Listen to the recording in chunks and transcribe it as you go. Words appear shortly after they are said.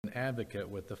advocate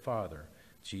with the Father,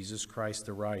 Jesus Christ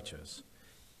the righteous,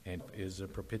 and is a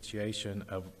propitiation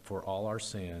for all our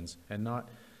sins, and not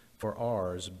for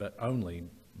ours, but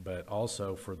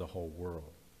also for the whole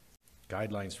world.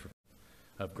 Guidelines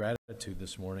of gratitude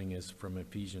this morning is from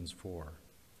Ephesians 4,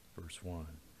 verse 1.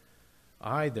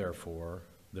 I, therefore,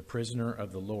 the prisoner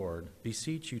of the Lord,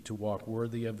 beseech you to walk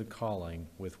worthy of the calling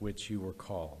with which you were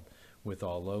called, with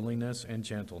all lowliness and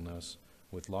gentleness,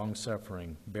 with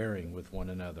long-suffering, bearing with one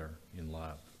another in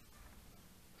love.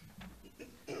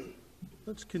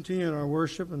 Let's continue in our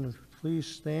worship, and please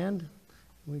stand.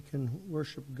 We can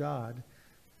worship God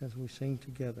as we sing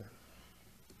together.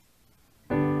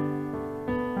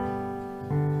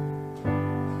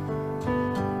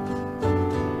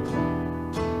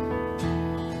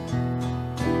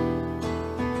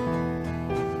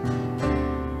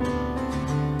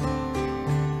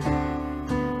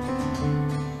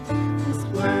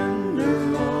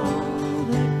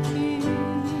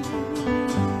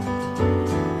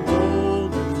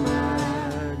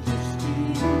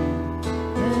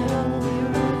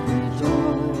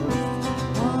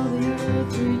 All the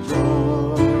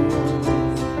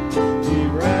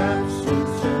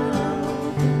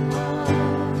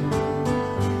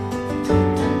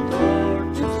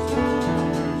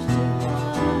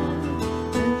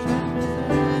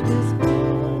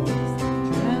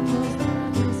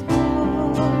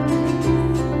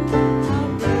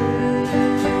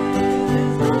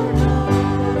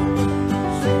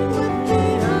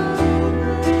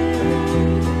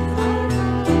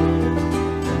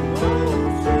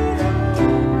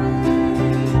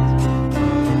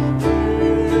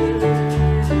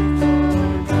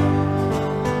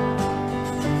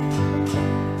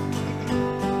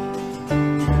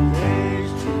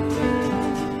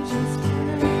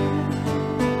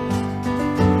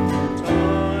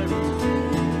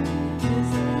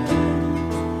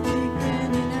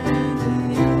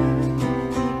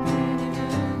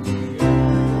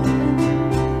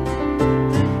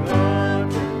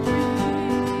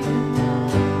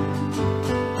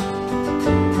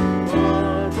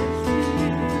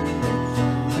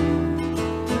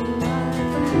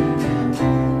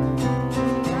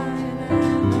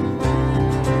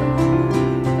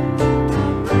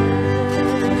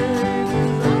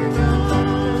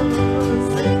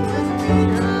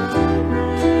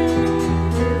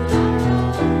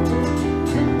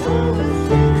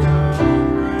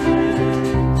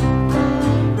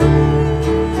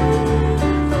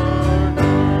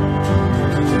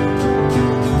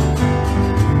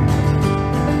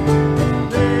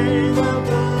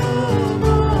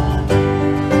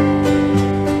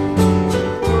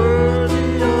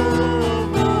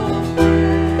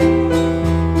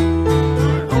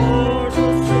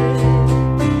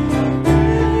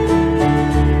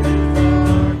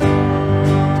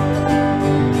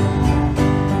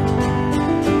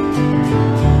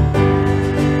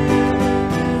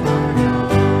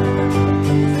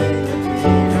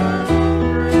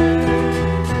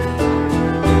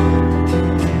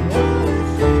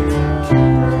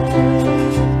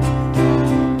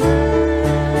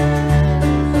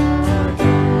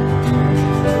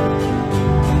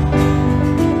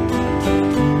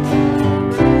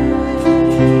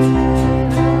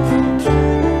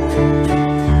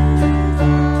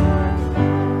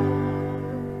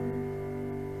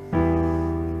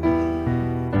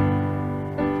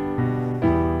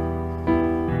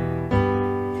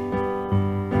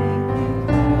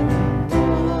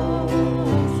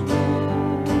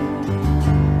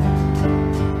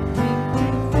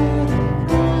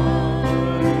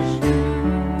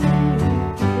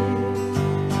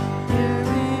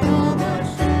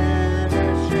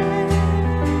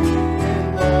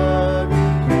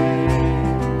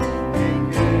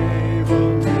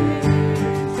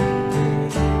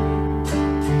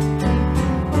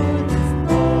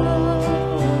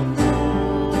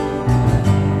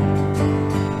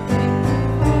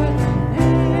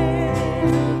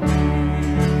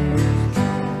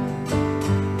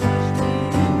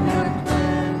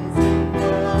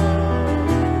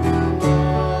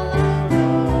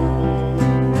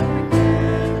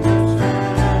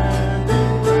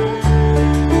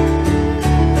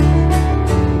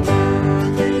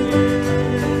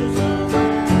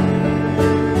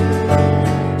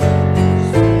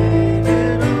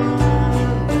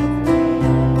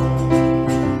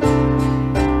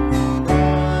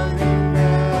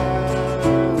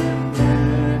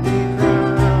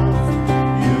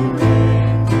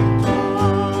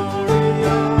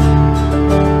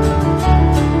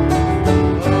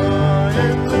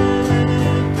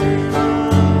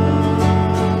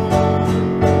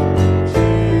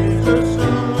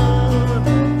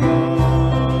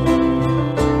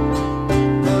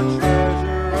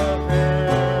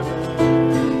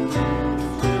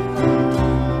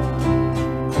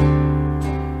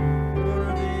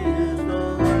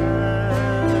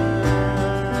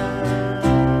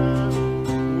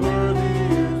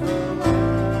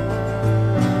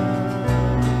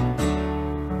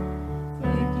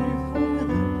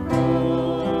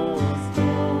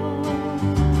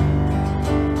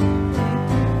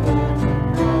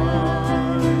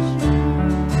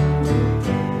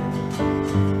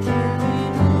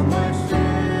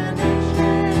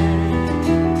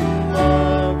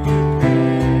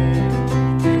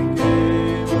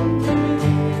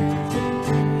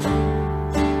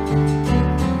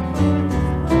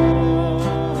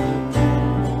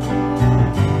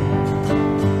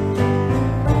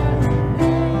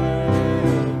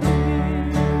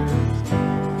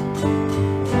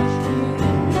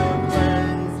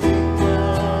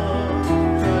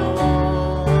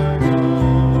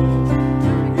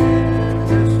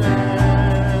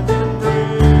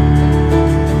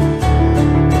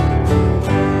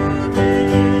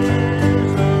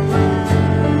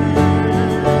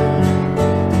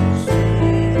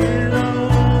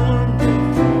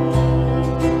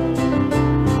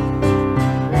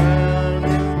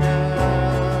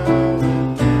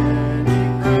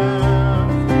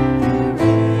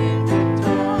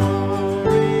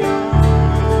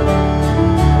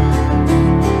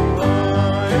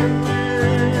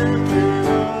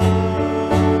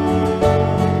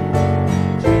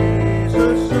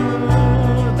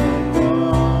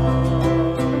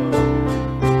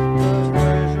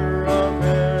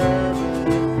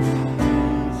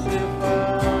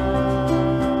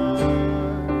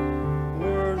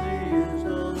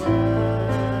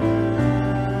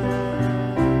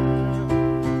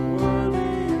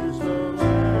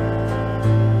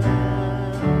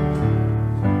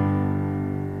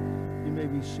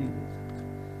seated.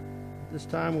 At this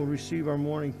time, we'll receive our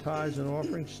morning tithes and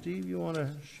offerings. Steve, you want to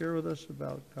share with us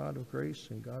about God of grace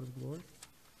and God of glory?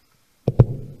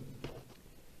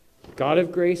 God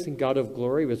of Grace and God of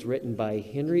Glory was written by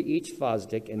Henry H.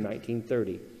 Fosdick in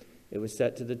 1930. It was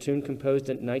set to the tune composed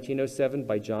in 1907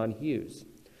 by John Hughes.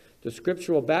 The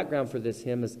scriptural background for this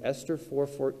hymn is Esther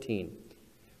 4:14.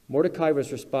 Mordecai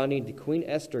was responding to Queen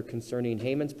Esther concerning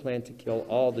Haman's plan to kill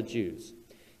all the Jews.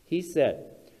 He said,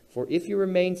 "For if you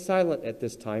remain silent at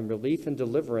this time, relief and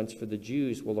deliverance for the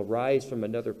Jews will arise from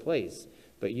another place,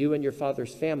 but you and your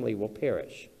father's family will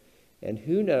perish. And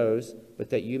who knows but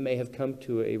that you may have come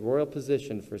to a royal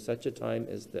position for such a time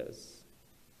as this."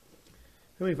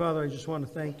 Heavenly Father, I just want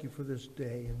to thank you for this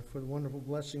day and for the wonderful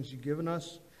blessings you've given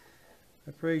us.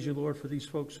 I praise you, Lord, for these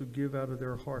folks who give out of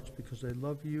their hearts because they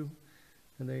love you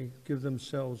and they give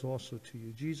themselves also to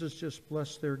you. Jesus, just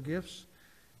bless their gifts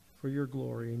for your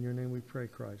glory. In your name we pray,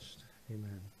 Christ.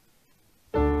 Amen.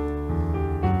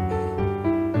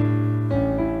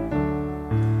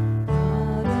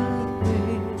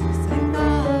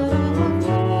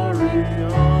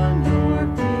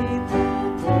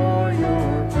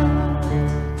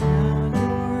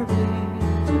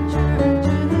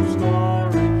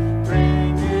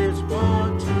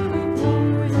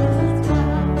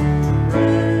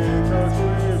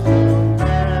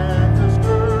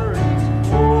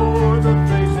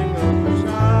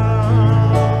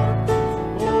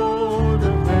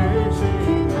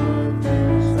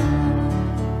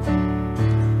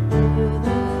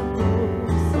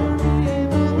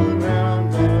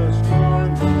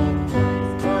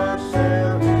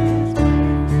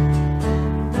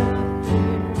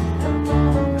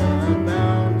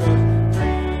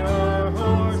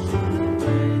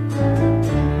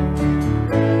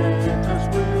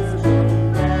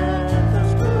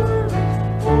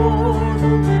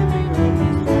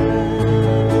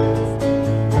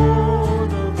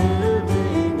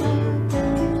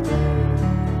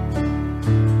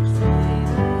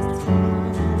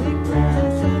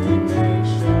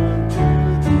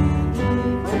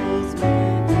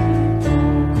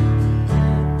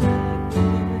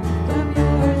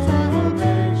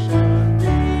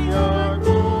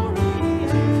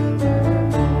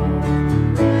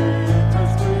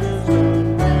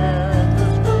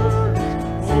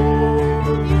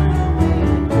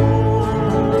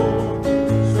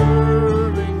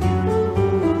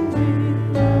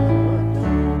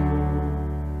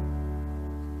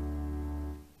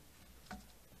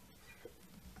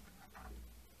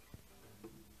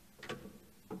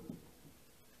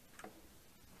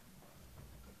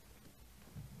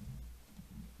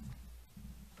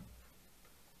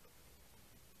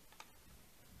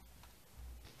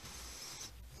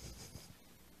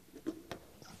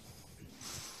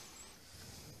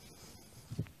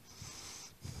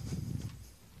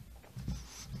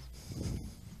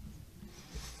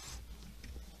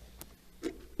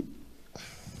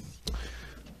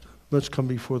 Let's come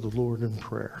before the Lord in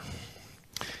prayer.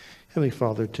 Heavenly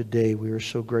Father, today we are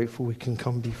so grateful we can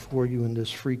come before you in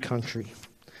this free country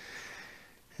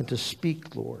and to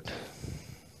speak, Lord,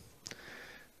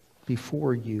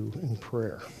 before you in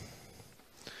prayer.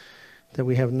 That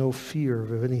we have no fear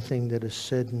of anything that is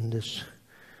said in this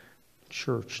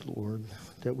church, Lord,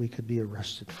 that we could be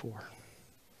arrested for.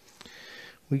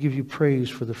 We give you praise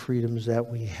for the freedoms that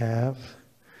we have,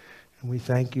 and we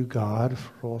thank you, God,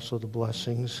 for also the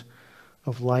blessings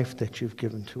of life that you've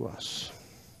given to us.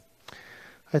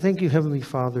 I thank you, Heavenly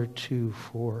Father, too,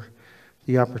 for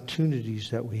the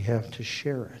opportunities that we have to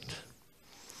share it.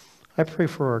 I pray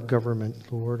for our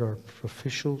government, Lord, our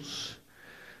officials,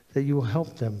 that you will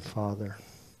help them, Father,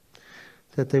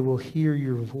 that they will hear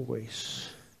your voice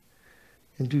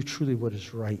and do truly what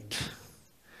is right,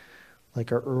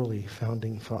 like our early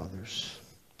founding fathers,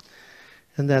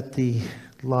 and that the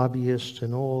lobbyists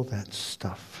and all that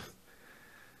stuff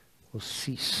will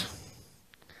cease,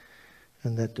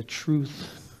 and that the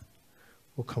truth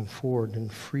will come forward and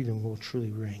freedom will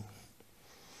truly reign.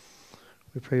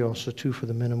 We pray also, too, for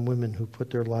the men and women who put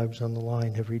their lives on the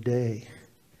line every day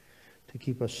to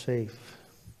keep us safe,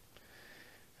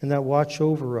 and that watch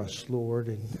over us, Lord,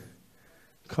 and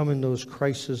come in those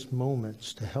crisis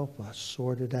moments to help us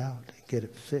sort it out and get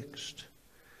it fixed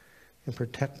and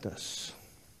protect us.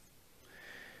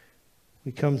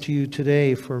 We come to you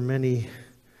today for many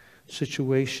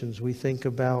situations. We think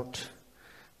about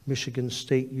Michigan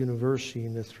State University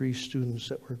and the 3 students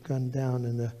that were gunned down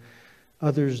and the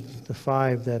others, the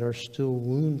 5 that are still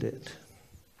wounded.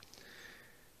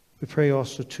 We pray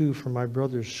also, too, for my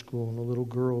brother's school and a little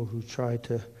girl who tried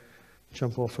to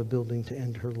jump off a building to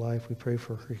end her life. We pray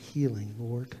for her healing,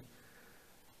 Lord,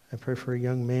 I pray for a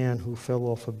young man who fell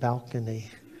off a balcony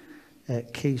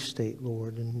at K-State,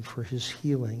 Lord, and for his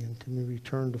healing and to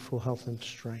return to full health and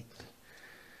strength.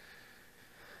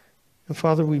 And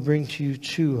Father, we bring to you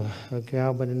too a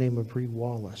gal by the name of Bree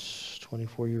Wallace,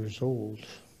 24 years old,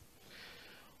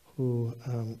 who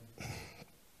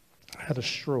had a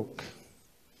stroke.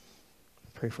 I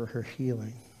pray for her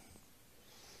healing.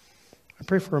 I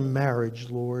pray for a marriage,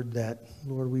 Lord,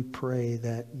 Lord, we pray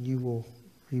that you will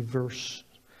reverse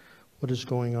what is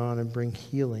going on and bring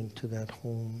healing to that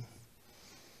home,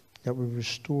 that we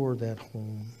restore that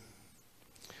home.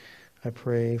 I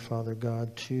pray, Father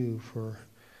God, too, for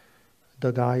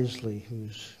Doug Isley,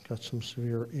 who's got some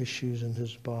severe issues in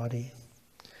his body.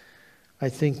 I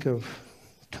think of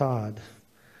Todd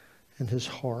and his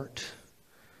heart,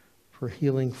 for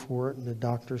healing for it, and the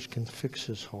doctors can fix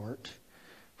his heart.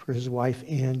 For his wife,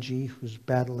 Angie, who's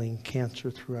battling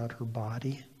cancer throughout her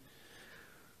body.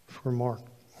 For Mark,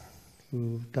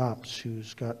 who's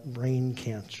got brain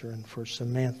cancer. And for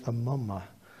Samantha Mumma,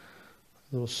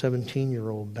 a little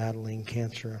 17-year-old battling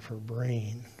cancer of her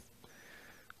brain.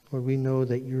 Lord, we know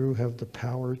that you have the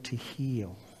power to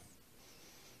heal.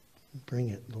 Bring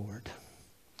it, Lord.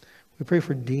 We pray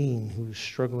for Dean, who's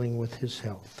struggling with his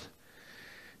health.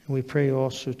 And we pray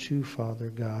also, too, Father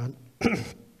God,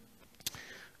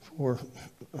 for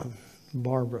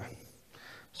Barbara's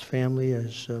family,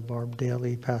 as Barb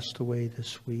Daly passed away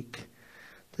this week,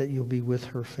 that you'll be with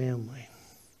her family.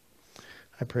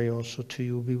 I pray also, too,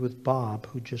 you'll be with Bob,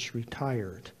 who just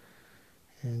retired,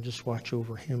 and just watch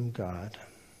over him, God.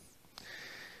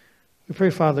 We pray,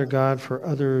 Father God, for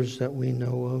others that we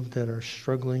know of that are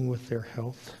struggling with their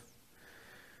health.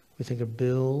 We think of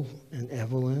Bill and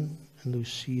Evelyn and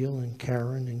Lucille and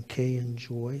Karen and Kay and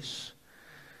Joyce,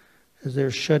 as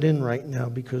they're shut in right now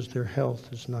because their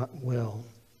health is not well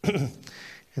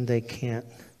and they can't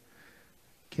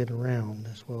get around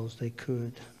as well as they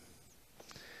could.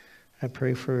 I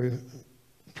pray for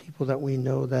people that we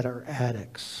know that are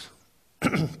addicts.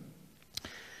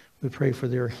 We pray for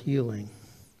their healing.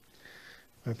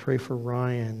 I pray for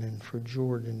Ryan and for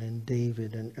Jordan and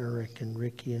David and Eric and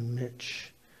Ricky and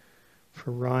Mitch.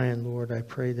 For Ryan, Lord, I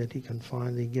pray that he can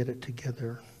finally get it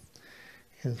together.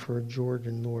 And for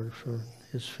Jordan, Lord, for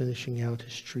his finishing out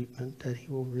his treatment, that he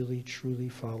will really, truly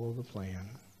follow the plan.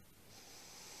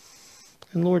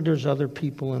 And Lord, there's other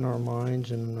people in our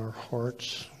minds and in our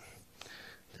hearts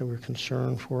that we're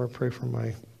concerned for. I pray for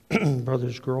my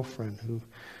brother's girlfriend who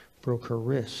broke her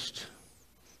wrist.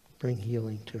 Bring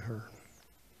healing to her.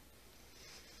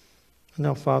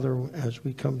 Now, Father, as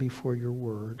we come before your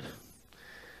word,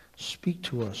 speak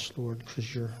to us, Lord,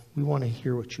 because we want to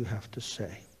hear what you have to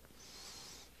say.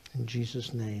 In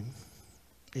Jesus' name,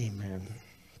 amen.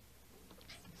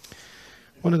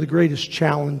 One of the greatest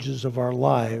challenges of our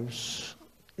lives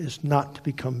is not to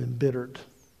become embittered.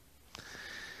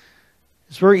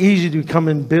 It's very easy to become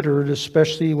embittered,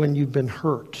 especially when you've been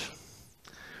hurt,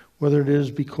 whether it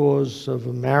is because of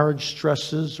marriage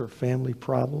stresses or family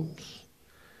problems,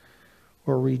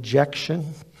 or rejection,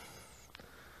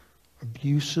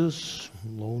 abuses,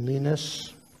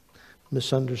 loneliness,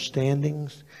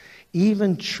 misunderstandings.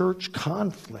 Even church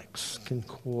conflicts can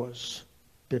cause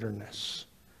bitterness.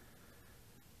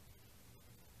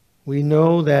 We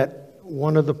know that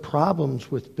one of the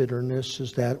problems with bitterness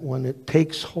is that when it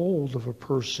takes hold of a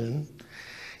person,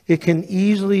 it can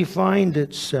easily find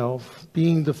itself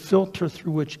being the filter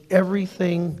through which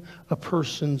everything a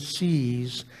person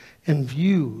sees and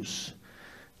views,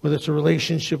 whether it's a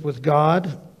relationship with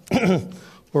God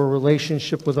or a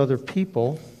relationship with other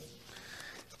people,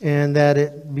 and that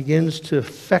it begins to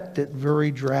affect it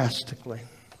very drastically.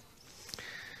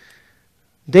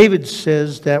 David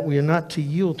says that we are not to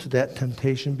yield to that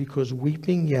temptation because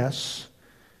weeping, yes,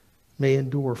 may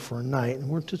endure for a night, and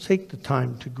we're to take the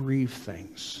time to grieve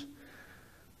things.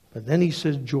 But then he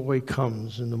says joy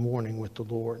comes in the morning with the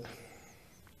Lord.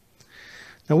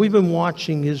 Now, we've been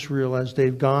watching Israel as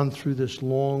they've gone through this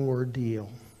long ordeal.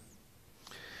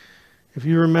 If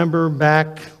you remember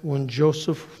back when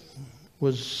Joseph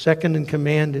was second in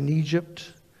command in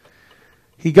Egypt,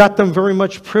 he got them very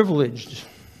much privileged.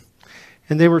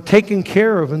 And they were taken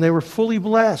care of, and they were fully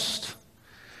blessed.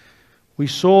 We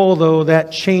saw, though,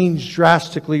 that changed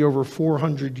drastically over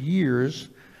 400 years,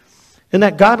 and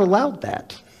that God allowed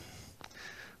that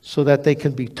so that they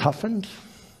could be toughened,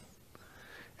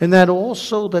 and that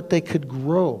also that they could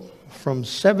grow from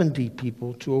 70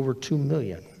 people to over 2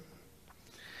 million.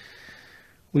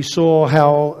 We saw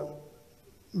how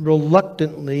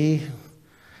reluctantly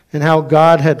and how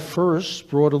God had first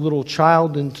brought a little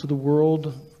child into the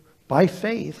world by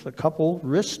faith. A couple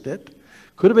risked it,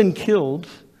 could have been killed,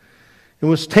 and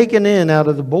was taken in out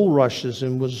of the bulrushes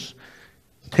and was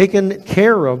taken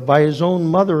care of by his own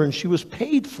mother, and she was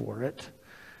paid for it,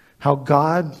 how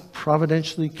God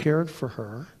providentially cared for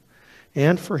her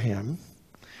and for him.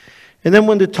 And then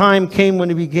when the time came when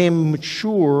he became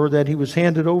mature, that he was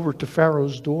handed over to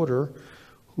Pharaoh's daughter,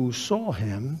 who saw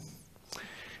him,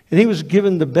 and he was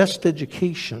given the best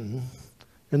education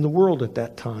in the world at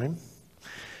that time.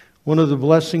 One of the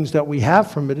blessings that we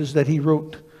have from it is that he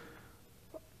wrote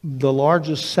the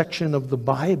largest section of the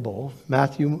Bible,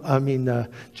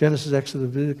 Genesis, Exodus,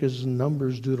 Leviticus,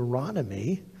 Numbers,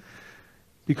 Deuteronomy,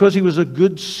 because he was a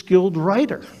good, skilled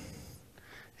writer.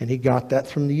 And he got that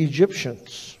from the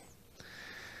Egyptians.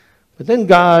 But then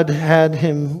God had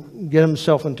him get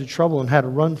himself into trouble and had to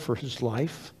run for his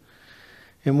life,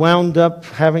 and wound up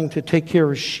having to take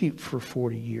care of sheep for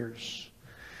 40 years.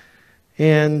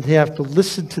 And he have to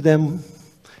listen to them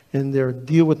and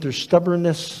deal with their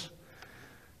stubbornness.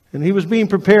 And he was being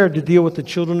prepared to deal with the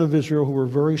children of Israel, who were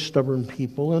very stubborn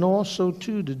people, and also,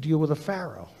 too, to deal with a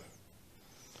Pharaoh.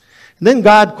 And then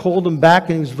God called him back,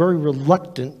 and he was very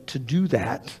reluctant to do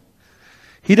that.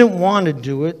 He didn't want to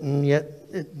do it, and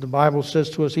yet the Bible says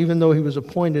to us, even though he was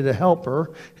appointed a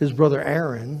helper, his brother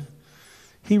Aaron,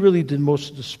 he really did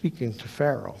most of the speaking to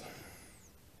Pharaoh.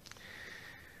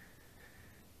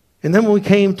 And then when we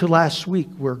came to last week,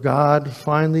 where God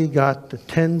finally got the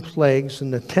 10 plagues,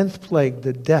 and the 10th plague,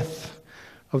 the death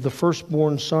of the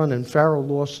firstborn son, and Pharaoh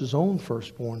lost his own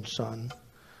firstborn son,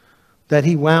 that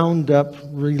he wound up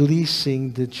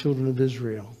releasing the children of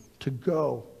Israel to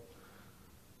go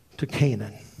to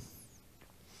Canaan.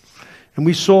 And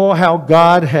we saw how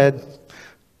God had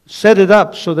set it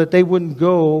up so that they wouldn't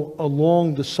go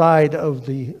along the side of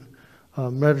the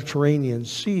Mediterranean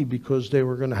Sea, because they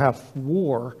were going to have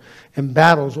war and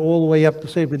battles all the way up the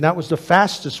sea. And that was the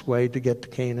fastest way to get to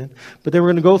Canaan. But they were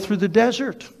going to go through the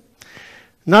desert.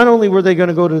 Not only were they going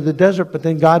to go to the desert, but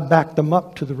then God backed them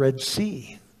up to the Red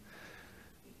Sea.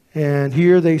 And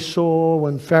here they saw,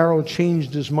 when Pharaoh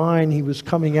changed his mind, he was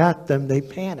coming at them, they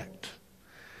panicked.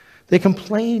 They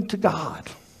complained to God.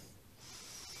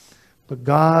 But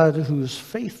God, who is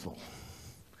faithful,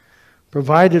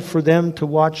 provided for them to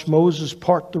watch Moses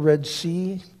part the Red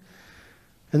Sea,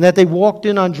 and that they walked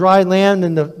in on dry land,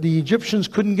 and the Egyptians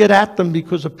couldn't get at them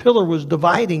because a pillar was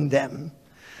dividing them,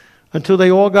 until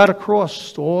they all got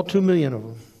across, all 2 million of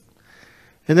them.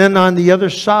 And then on the other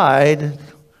side,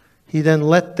 he then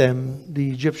let the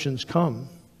Egyptians come.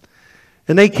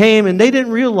 And they came, and they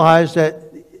didn't realize that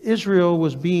Israel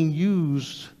was being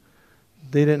used.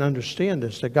 They didn't understand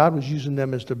this, that God was using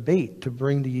them as the bait to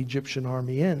bring the Egyptian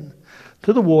army in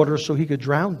to the water so he could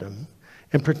drown them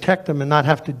and protect them and not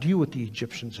have to deal with the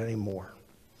Egyptians anymore.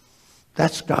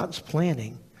 That's God's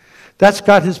planning. That's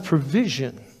God, his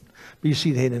provision. But you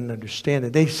see, they didn't understand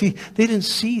it. They didn't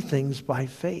see things by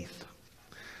faith.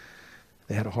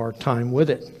 They had a hard time with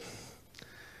it.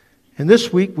 And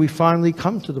this week, we finally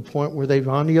come to the point where they're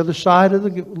on the other side of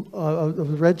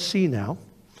the Red Sea now,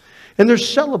 and they're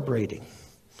celebrating.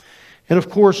 And of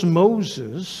course,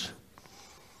 Moses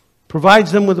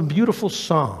provides them with a beautiful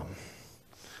psalm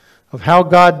of how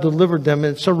God delivered them.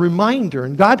 And it's a reminder.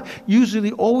 And God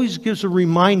usually always gives a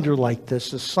reminder like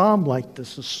this, a psalm like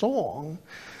this, a song,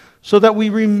 so that we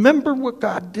remember what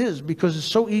God did, because it's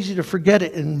so easy to forget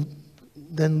it and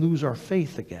then lose our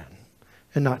faith again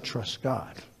and not trust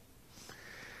God.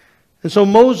 And so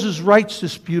Moses writes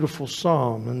this beautiful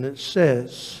psalm, and it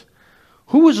says,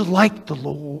 "Who is like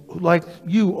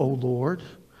you, O Lord,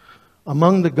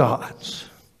 among the gods?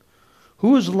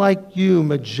 Who is like you,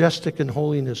 majestic in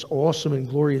holiness, awesome in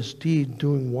glorious deed,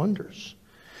 doing wonders?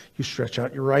 You stretch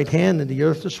out your right hand, and the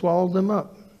earth has swallowed them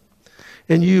up.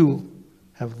 And you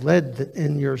have led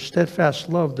in your steadfast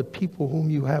love the people whom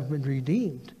you have been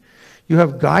redeemed. You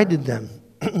have guided them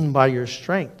by your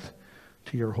strength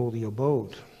to your holy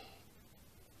abode."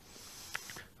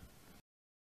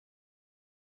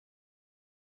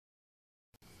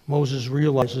 Moses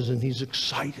realizes, and he's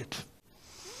excited.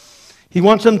 He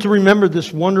wants them to remember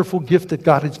this wonderful gift that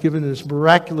God has given, this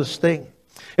miraculous thing.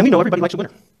 And we know everybody likes a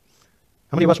winner.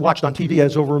 How many of us watched on TV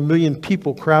as over 1 million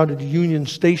people crowded Union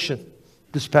Station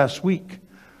this past week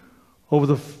over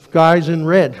the guys in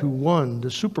red who won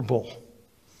the Super Bowl?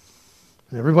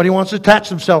 And everybody wants to attach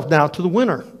themselves now to the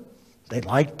winner. They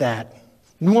like that.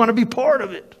 We want to be part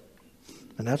of it.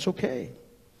 And that's okay.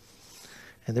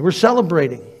 And they were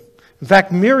celebrating. In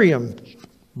fact, Miriam,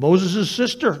 Moses'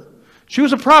 sister, she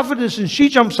was a prophetess, and she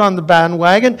jumps on the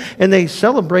bandwagon, and they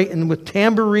celebrate with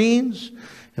tambourines.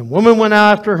 And women went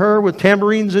after her with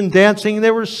tambourines and dancing, and they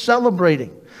were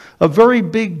celebrating a very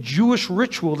big Jewish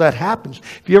ritual that happens.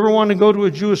 If you ever want to go to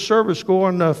a Jewish service, go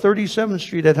on 37th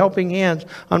Street at Helping Hands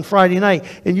on Friday night,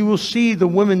 and you will see the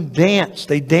women dance.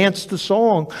 They dance the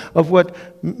song of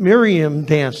what Miriam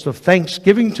danced, of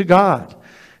thanksgiving to God.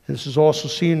 And this is also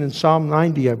seen in Psalm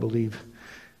 90, I believe.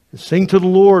 Sing to the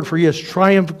Lord, for he has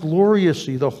triumphed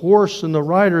gloriously. The horse and the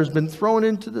rider has been thrown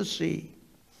into the sea.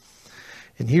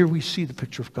 And here we see the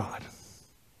picture of God.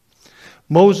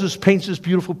 Moses paints this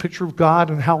beautiful picture of God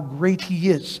and how great he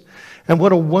is, and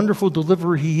what a wonderful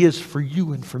deliverer he is for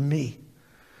you and for me.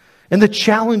 And the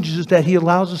challenges that he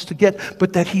allows us to get,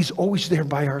 but that he's always there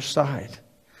by our side.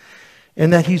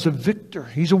 And that he's a victor.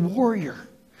 He's a warrior.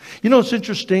 You know, it's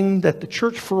interesting that the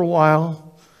church for a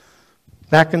while,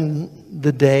 back in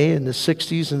the day, in the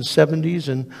 60s and 70s,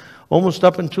 and almost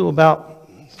up until about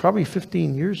probably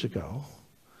 15 years ago,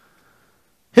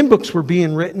 hymn books were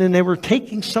being written, and they were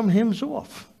taking some hymns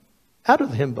off, out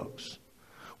of the hymn books.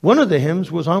 One of the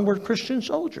hymns was Onward Christian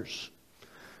Soldiers,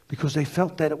 because they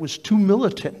felt that it was too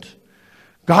militant.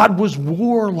 God was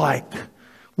warlike.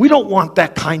 We don't want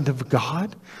that kind of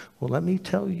God. Well, let me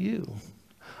tell you,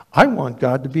 I want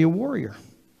God to be a warrior.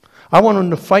 I want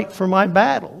him to fight for my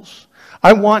battles.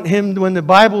 I want him, when the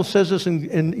Bible says this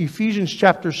in Ephesians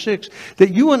chapter 6,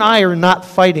 that you and I are not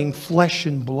fighting flesh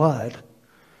and blood.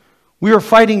 We are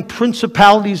fighting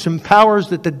principalities and powers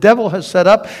that the devil has set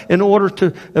up in order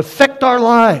to affect our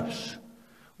lives.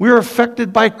 We are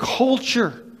affected by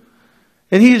culture.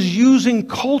 And he is using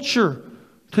culture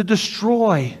to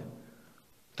destroy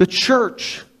the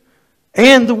church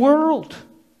and the world.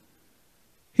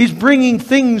 He's bringing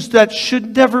things that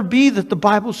should never be, that the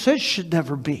Bible says should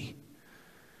never be.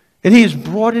 And he has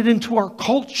brought it into our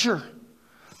culture.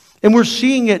 And we're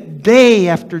seeing it day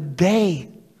after day.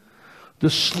 The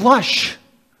slush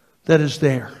that is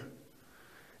there.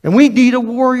 And we need a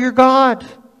warrior God.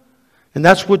 And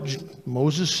that's what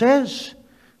Moses says.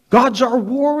 God's our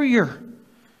warrior.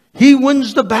 He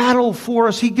wins the battle for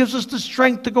us. He gives us the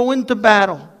strength to go into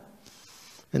battle.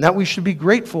 And that we should be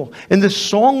grateful. And the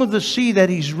Song of the Sea that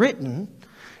he's written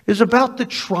is about the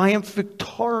triumph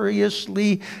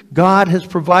victoriously God has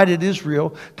provided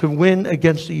Israel to win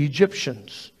against the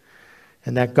Egyptians.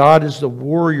 And that God is the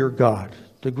warrior God,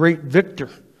 the great victor.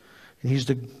 And he's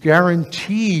the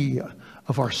guarantee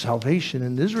of our salvation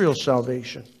and Israel's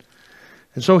salvation.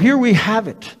 And so here we have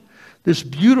it. This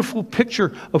beautiful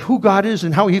picture of who God is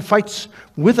and how he fights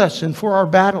with us and for our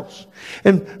battles.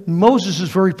 And Moses is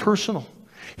very personal.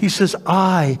 He says,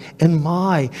 I and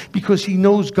my, because he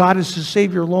knows God is his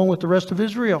Savior along with the rest of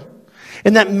Israel.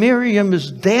 And that Miriam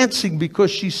is dancing because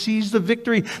she sees the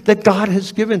victory that God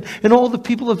has given. And all the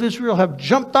people of Israel have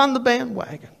jumped on the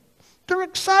bandwagon. They're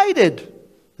excited.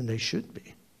 And they should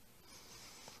be.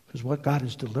 Because what God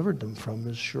has delivered them from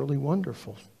is surely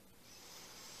wonderful.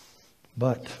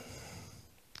 But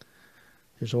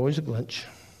there's always a glitch.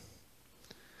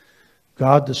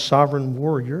 God, the sovereign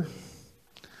warrior,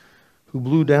 who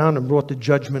blew down and brought the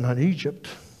judgment on Egypt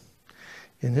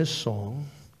in his song,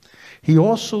 he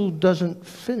also doesn't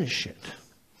finish it.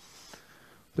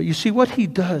 But you see what he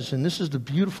does, and this is the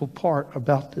beautiful part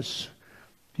about this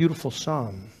beautiful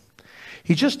psalm.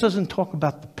 He just doesn't talk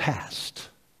about the past.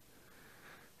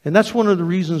 And that's one of the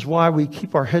reasons why we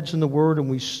keep our heads in the Word and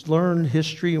we learn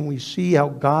history and we see how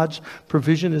God's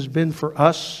provision has been for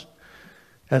us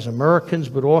as Americans,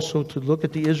 but also to look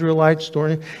at the Israelite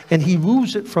story. And he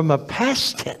moves it from a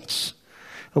past tense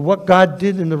of what God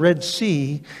did in the Red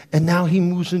Sea, and now he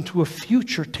moves into a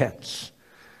future tense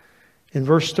in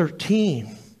verse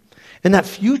 13. And that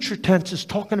future tense is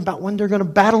talking about when they're going to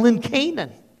battle in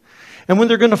Canaan. And when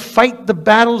they're going to fight the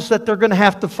battles that they're going to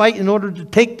have to fight in order to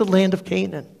take the land of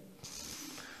Canaan.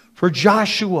 For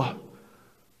Joshua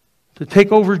to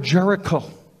take over Jericho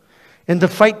and to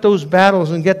fight those battles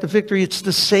and get the victory, it's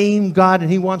the same God,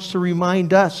 and he wants to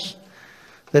remind us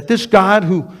that this God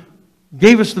who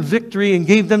gave us the victory and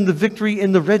gave them the victory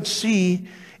in the Red Sea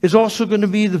is also going to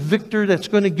be the victor that's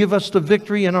going to give us the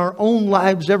victory in our own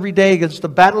lives every day against the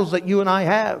battles that you and I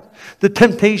have. The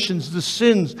temptations, the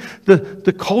sins,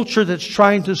 the culture that's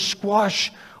trying to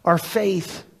squash our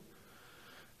faith.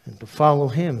 And to follow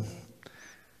him.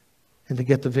 And to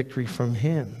get the victory from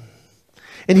him.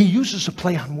 And he uses a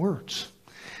play on words.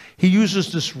 He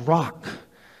uses this rock.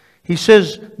 He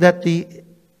says that the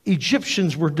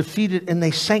Egyptians were defeated and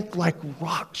they sank like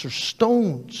rocks or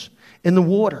stones in the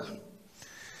water.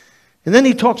 And then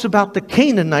he talks about the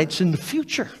Canaanites in the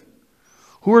future.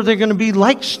 Who are they going to be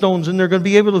like stones, and they're going to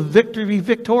be able to be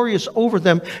victorious over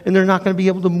them, and they're not going to be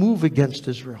able to move against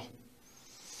Israel.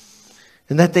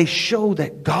 And that they show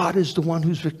that God is the one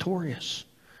who's victorious.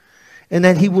 And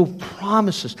that He will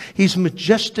promise us. His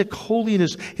majestic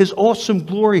holiness, His awesome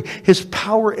glory, His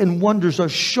power and wonders are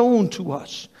shown to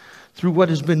us through what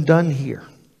has been done here.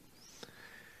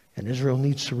 And Israel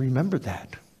needs to remember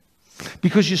that.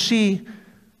 Because you see,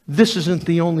 this isn't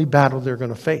the only battle they're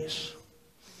going to face.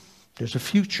 There's a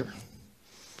future.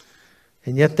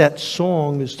 And yet that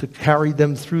song is to carry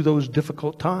them through those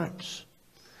difficult times.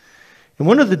 And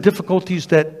one of the difficulties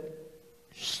that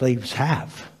slaves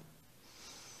have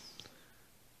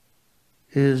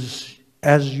is,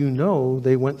 as you know,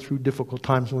 they went through difficult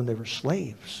times when they were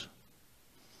slaves.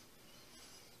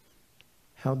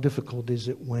 How difficult is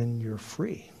it when you're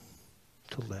free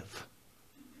to live?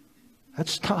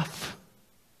 That's tough.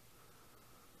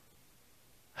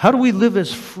 How do we live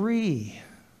as free?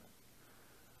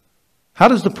 How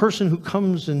does the person who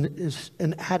comes and is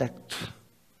an addict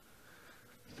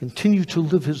continue to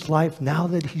live his life now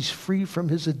that he's free from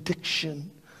his addiction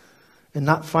and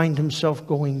not find himself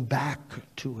going back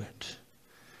to it?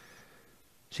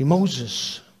 See,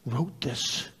 Moses wrote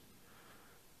this.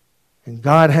 And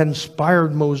God had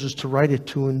inspired Moses to write it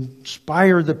to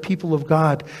inspire the people of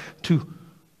God to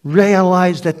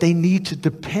realize that they need to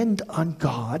depend on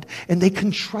God and they can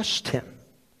trust Him.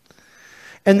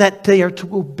 And that they are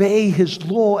to obey His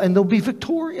law and they'll be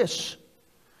victorious.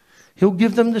 He'll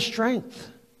give them the strength.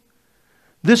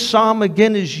 This psalm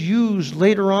again is used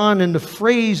later on, and the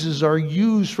phrases are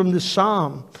used from the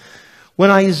psalm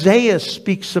when Isaiah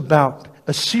speaks about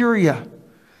Assyria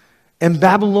and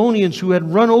Babylonians who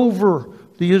had run over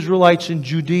the Israelites and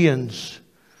Judeans,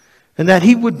 and that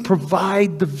He would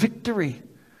provide the victory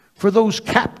for those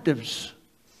captives.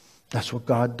 That's what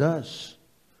God does.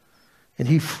 And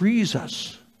He frees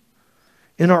us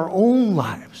in our own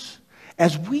lives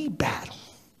as we battle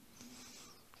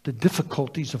the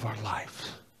difficulties of our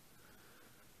life.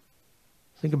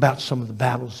 Think about some of the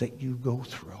battles that you go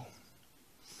through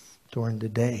during the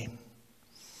day.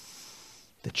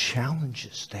 The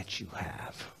challenges that you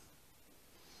have.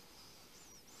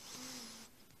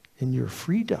 In your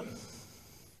freedom,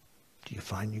 do you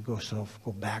find you go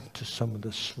back to some of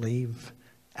the slave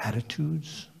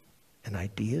attitudes and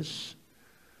ideas?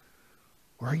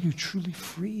 Or are you truly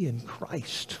free in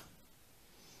Christ?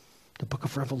 The book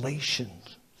of Revelation.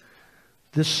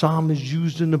 This psalm is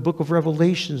used in the book of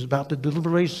Revelations about the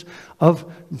deliverance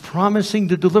of promising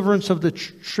the deliverance of the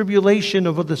tribulation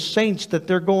of the saints that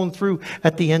they're going through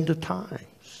at the end of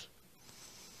times.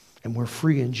 And we're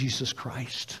free in Jesus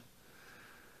Christ.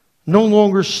 No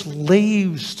longer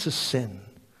slaves to sin,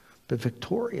 but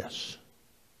victorious.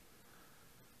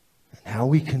 And how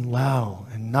we can allow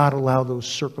and not allow those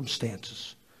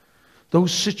circumstances,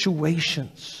 those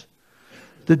situations,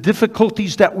 the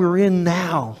difficulties that we're in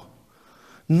now,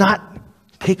 not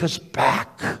take us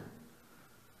back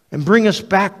and bring us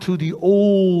back to the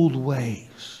old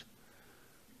ways,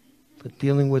 but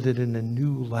dealing with it in the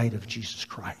new light of Jesus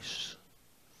Christ.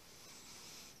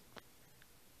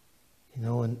 You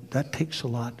know, and that takes a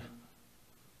lot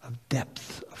of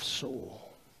depth of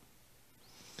soul.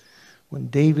 When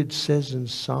David says in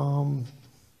Psalm,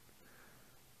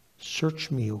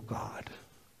 "Search me, O God,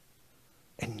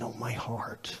 and know my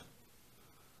heart.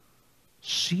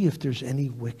 See if there's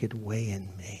any wicked way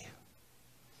in me."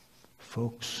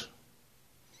 Folks,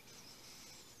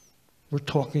 we're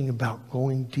talking about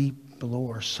going deep below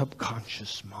our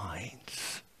subconscious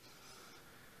minds.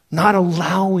 Not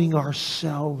allowing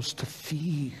ourselves to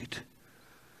feed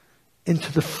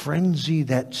into the frenzy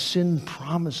that sin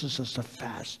promises us a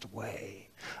fast way,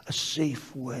 a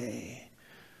safe way,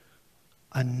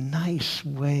 a nice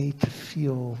way to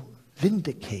feel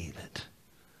vindicated.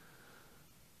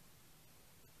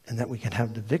 And that we can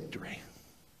have the victory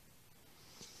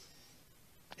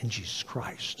in Jesus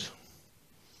Christ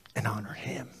and honor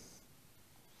Him.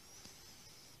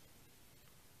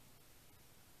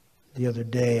 The other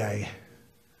day,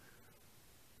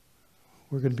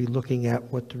 we're going to be looking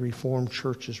at what the Reformed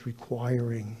Church is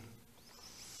requiring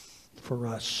for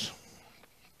us.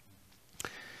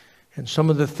 And some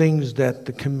of the things that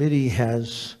the committee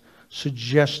has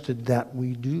suggested that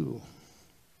we do.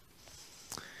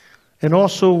 And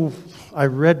also, I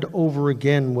read over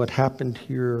again what happened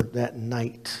here that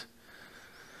night.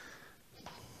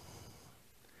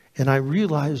 And I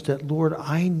realized that, Lord,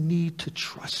 I need to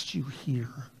trust You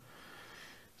here.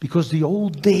 Because the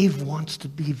old Dave wants to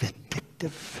be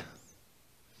vindictive.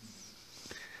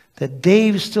 That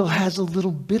Dave still has a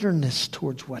little bitterness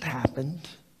towards what happened.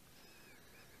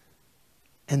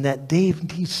 And that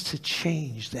Dave needs to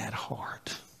change that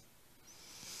heart.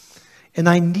 And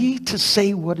I need to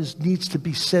say what needs to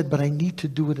be said, but I need to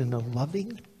do it in a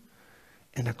loving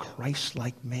and a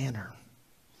Christ-like manner.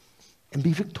 and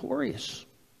be victorious.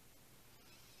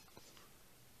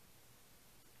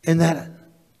 And that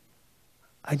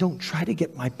I don't try to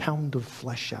get my pound of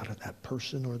flesh out of that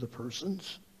person or the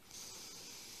persons,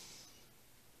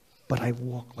 but I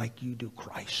walk like you do,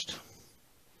 Christ.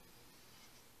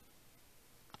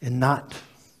 And not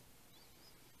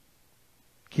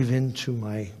give in to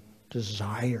my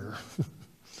desire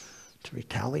to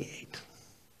retaliate.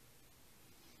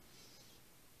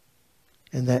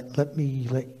 And that let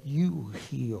you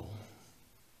heal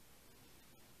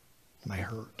my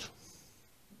hurt.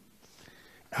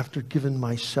 After giving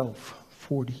myself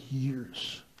 40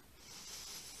 years,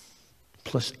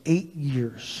 plus 8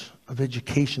 years of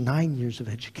education, 9 years of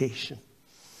education,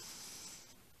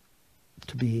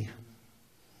 to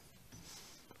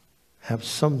have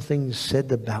some things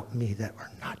said about me that were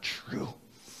not true.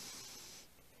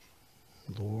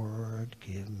 Lord,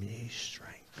 give me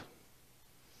strength.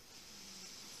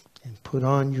 And put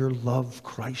on your love,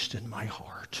 Christ, in my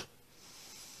heart,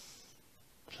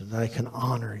 so that I can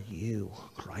honor you,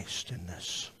 Christ, in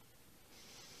this.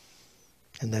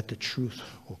 And that the truth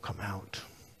will come out.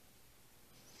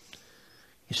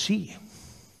 You see,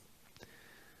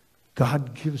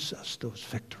 God gives us those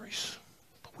victories.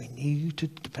 But we need to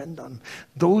depend on them.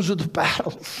 Those are the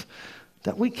battles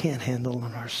that we can't handle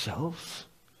on ourselves.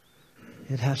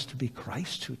 It has to be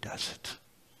Christ who does it,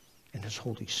 and His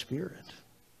Holy Spirit.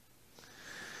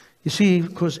 You see,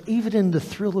 because even in the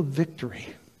thrill of victory,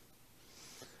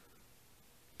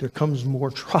 there comes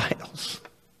more trials.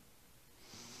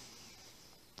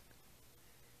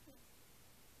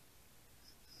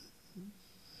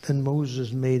 Then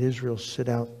Moses made Israel sit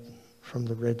out from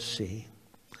the Red Sea.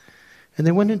 And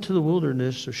they went into the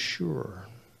wilderness of Shur.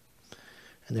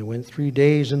 And they went 3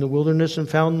 days in the wilderness and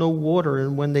found no water.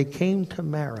 And when they came to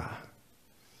Marah,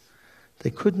 they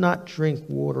could not drink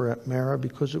water at Marah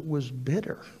because it was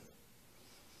bitter.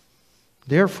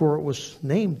 Therefore it was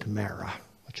named Marah,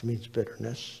 which means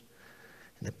bitterness.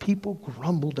 And the people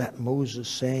grumbled at Moses,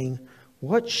 saying,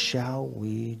 "What shall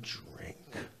we drink?"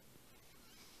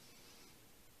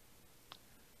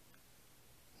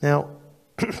 Now,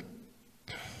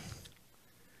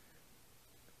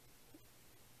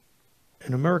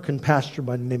 an American pastor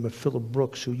by the name of Philip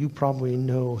Brooks, who you probably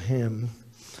know him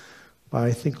by,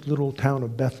 I think, Little Town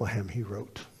of Bethlehem, he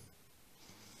wrote.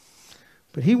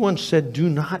 But he once said, "Do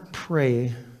not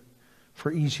pray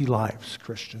for easy lives,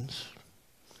 Christians.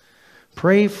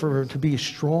 Pray to be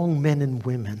strong men and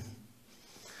women.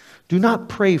 Do not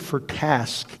pray for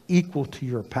tasks equal to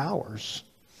your powers,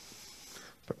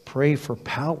 but pray for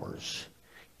powers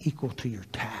equal to your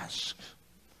tasks."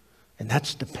 And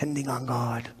that's depending on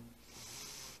God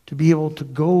to be able to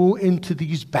go into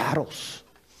these battles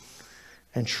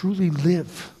and truly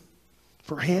live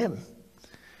for Him.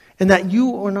 And that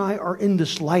you and I are in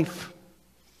this life.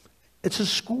 It's a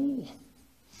school.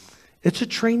 It's a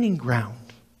training ground.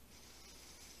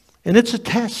 And it's a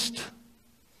test.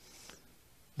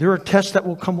 There are tests that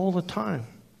will come all the time.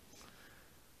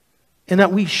 And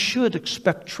that we should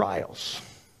expect trials.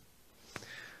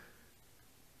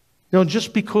 Now,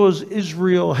 just because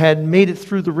Israel had made it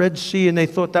through the Red Sea and they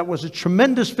thought that was a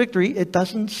tremendous victory, it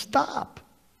doesn't stop.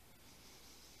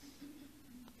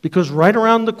 Because right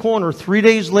around the corner, 3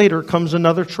 days later, comes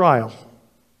another trial.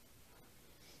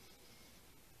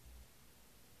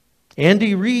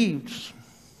 Andy Reeves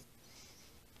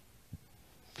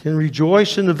can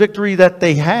rejoice in the victory that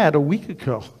they had a week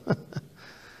ago.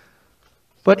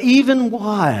 But even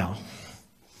while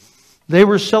they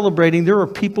were celebrating, there were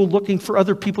people looking for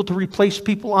other people to replace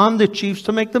people on the Chiefs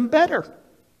to make them better.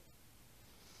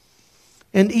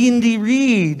 And Andy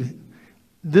Reid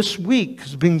this week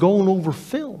has been going over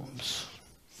films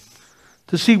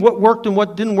to see what worked and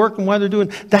what didn't work and why they're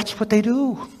doing. That's what they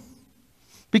do.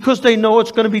 Because they know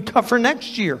it's going to be tougher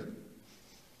next year.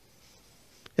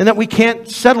 And that we can't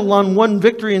settle on one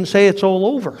victory and say it's all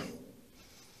over.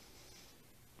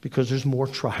 Because there's more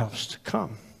trials to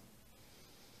come.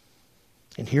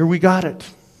 And here we got it.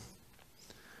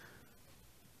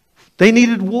 They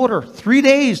needed water. 3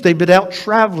 days they've been out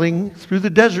traveling through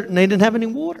the desert and they didn't have any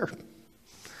water.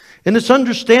 And it's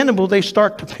understandable they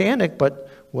start to panic, but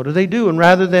what do? And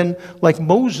rather than, like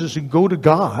Moses, go to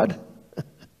God,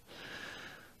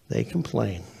 they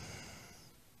complain.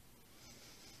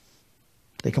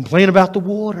 They complain about the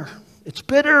water. It's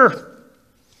bitter.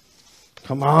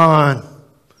 Come on.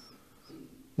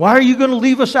 Why are you going to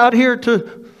leave us out here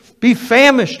to be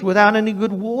famished without any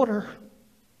good water?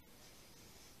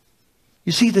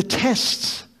 You see, the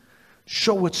tests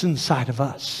show what's inside of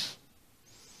us.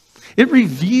 It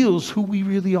reveals who we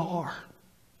really are.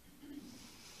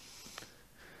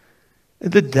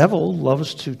 The devil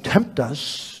loves to tempt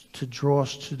us, to draw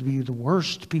us to be the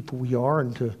worst people we are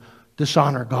and to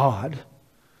dishonor God.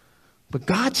 But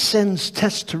God sends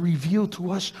tests to reveal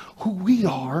to us who we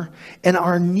are and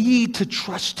our need to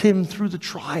trust Him through the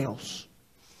trials.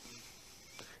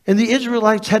 And the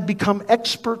Israelites had become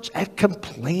experts at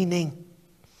complaining.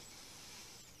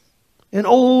 And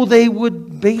they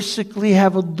would basically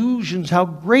have illusions how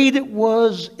great it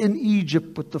was in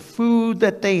Egypt with the food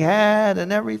that they had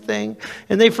and everything.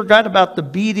 And they forgot about the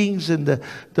beatings and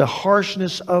the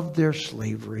harshness of their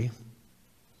slavery.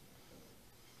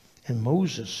 And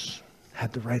Moses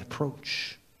had the right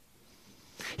approach.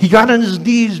 He got on his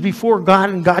knees before God,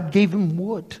 and God gave him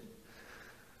wood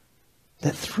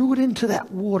that threw it into that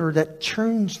water that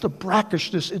turns the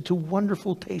brackishness into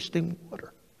wonderful tasting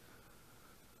water.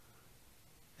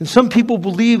 And some people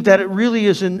believe that it really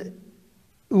is an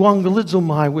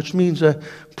euangelizomai, which means a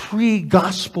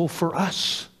pre-gospel for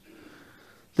us.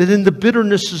 That in the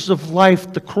bitternesses of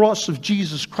life, the cross of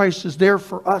Jesus Christ is there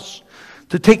for us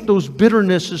to take those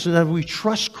bitternesses and that we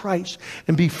trust Christ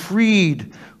and be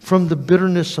freed from the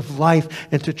bitterness of life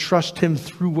and to trust Him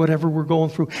through whatever we're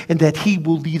going through, and that He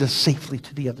will lead us safely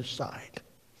to the other side.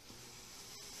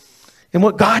 And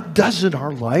what God does in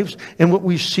our lives, and what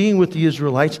we've seen with the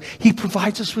Israelites, He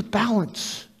provides us with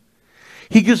balance.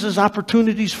 He gives us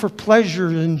opportunities for pleasure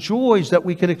and joys that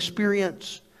we can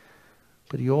experience.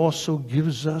 But He also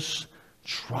gives us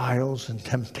trials and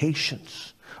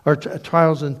temptations. Or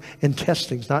trials and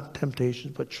testings, not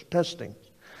temptations, but testings.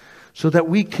 So that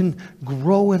we can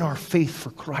grow in our faith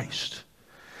for Christ.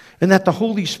 And that the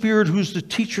Holy Spirit, who's the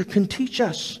teacher, can teach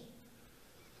us.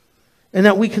 And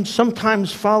that we can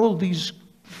sometimes fall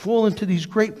into these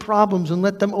great problems and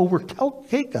let them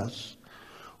overtake us.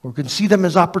 Or can see them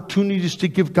as opportunities to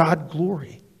give God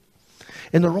glory.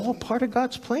 And they're all part of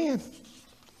God's plan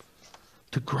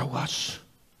to grow us.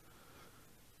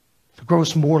 To grow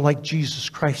us more like Jesus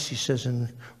Christ, He says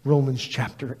in Romans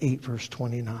chapter 8, verse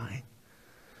 29.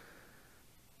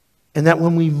 And that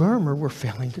when we murmur, we're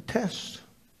failing the test.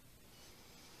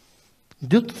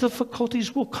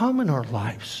 Difficulties will come in our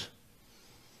lives.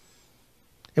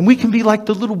 And we can be like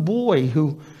the little boy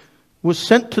who was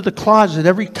sent to the closet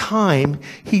every time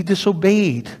he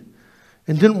disobeyed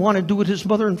and didn't want to do it his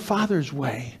mother and father's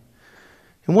way.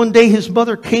 And one day his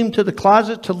mother came to the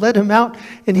closet to let him out,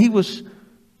 and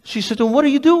she said to him, "What are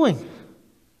you doing?"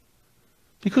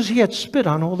 Because he had spit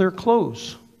on all their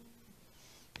clothes.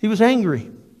 He was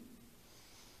angry.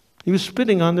 He was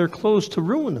spitting on their clothes to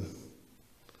ruin them.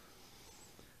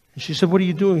 And she said, "What are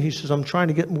you doing?" He says, "I'm trying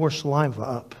to get more saliva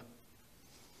up."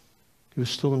 He was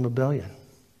still in rebellion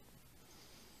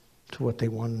to what they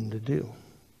wanted him to do.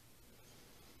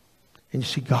 And you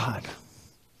see, God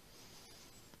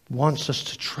wants us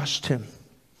to trust Him,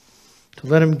 to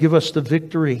let Him give us the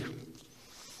victory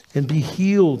and be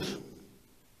healed.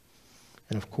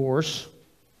 And of course,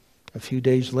 a few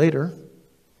days later,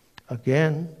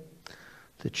 again,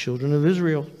 the children of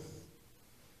Israel,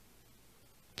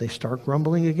 they start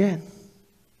grumbling again.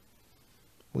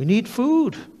 We need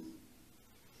food.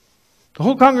 The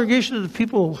whole congregation of the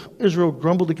people of Israel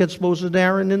grumbled against Moses and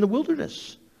Aaron in the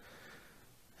wilderness.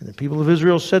 And the people of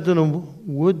Israel said to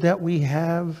them, "Would that we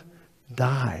have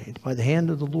died by the hand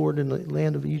of the Lord in the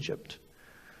land of Egypt,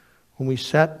 when we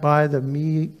sat by the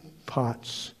meat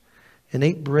pots and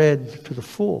ate bread to the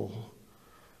full.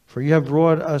 For you have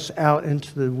brought us out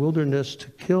into the wilderness to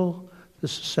kill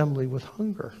this assembly with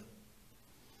hunger."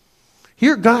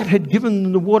 Here God had given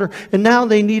them the water, and now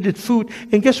they needed food.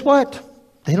 And guess what?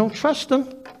 They don't trust Him.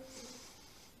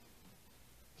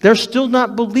 They're still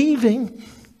not believing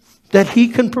that He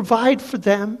can provide for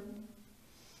them.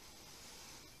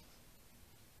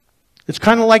 It's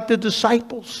kind of like the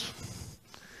disciples.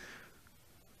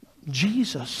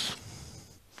 Jesus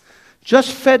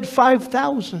just fed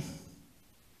 5,000.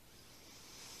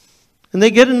 And they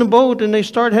get in the boat and they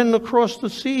start heading across the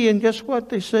sea, and guess what?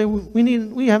 They say,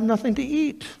 we have nothing to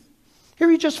eat. Here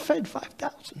He just fed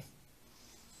 5,000.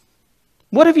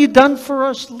 What have you done for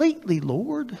us lately,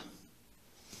 Lord?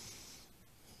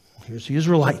 Here's the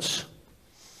Israelites.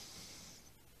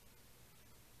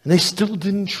 And they still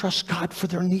didn't trust God for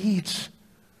their needs.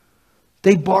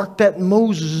 They barked at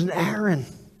Moses and Aaron.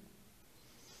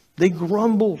 They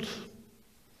grumbled.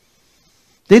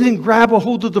 They didn't grab a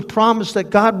hold of the promise that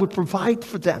God would provide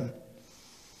for them,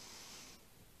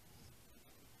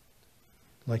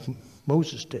 like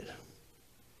Moses did.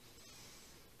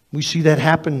 We see that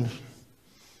happen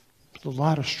with a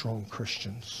lot of strong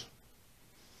Christians.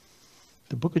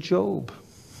 The book of Job.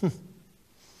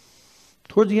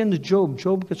 Toward the end of Job,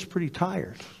 Job gets pretty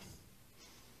tired.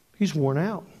 He's worn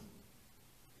out.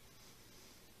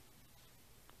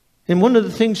 And one of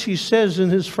the things he says in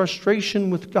his frustration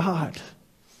with God,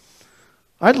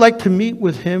 I'd like to meet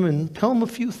with him and tell him a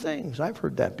few things. I've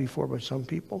heard that before by some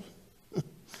people.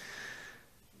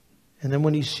 And then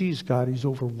when he sees God, he's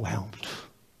overwhelmed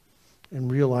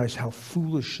and realizes how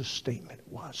foolish a statement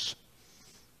it was.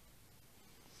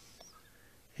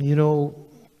 And you know,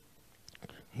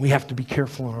 we have to be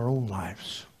careful in our own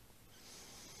lives.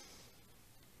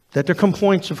 That there come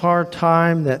points of hard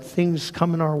time, that things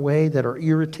come in our way that are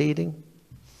irritating.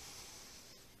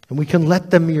 And we can let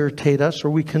them irritate us, or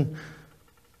we can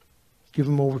give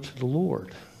them over to the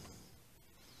Lord.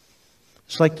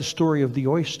 It's like the story of the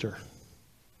oyster.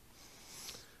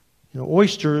 You know,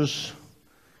 oysters,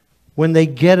 when they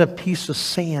get a piece of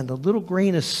sand, a little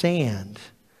grain of sand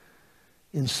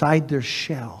inside their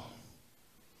shell,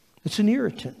 it's an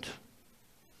irritant.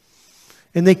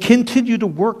 And they continue to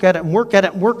work at it and work at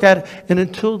it and work at it, and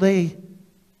until they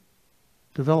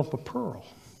develop a pearl.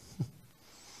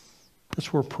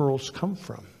 That's where pearls come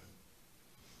from.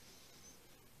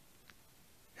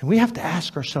 And we have to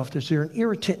ask ourselves, is there an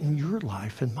irritant in your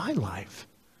life, in my life,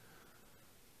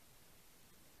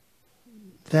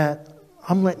 that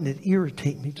I'm letting it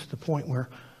irritate me to the point where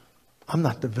I'm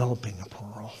not developing a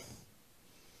pearl?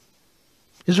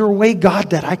 Is there a way, God,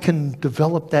 that I can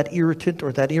develop that irritant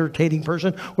or that irritating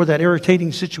person or that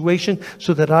irritating situation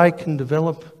so that I can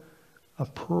develop a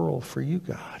pearl for you,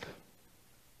 God,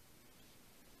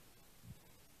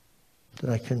 that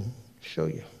I can show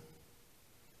you?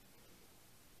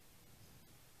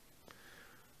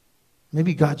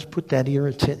 Maybe God's put that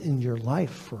irritant in your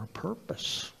life for a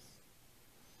purpose.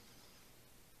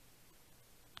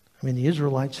 I mean, the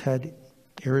Israelites had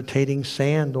irritating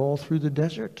sand all through the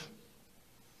desert.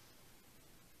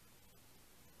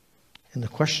 And the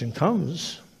question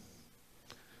comes,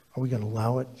 are we going to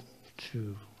allow it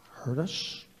to hurt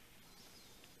us,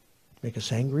 make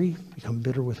us angry, become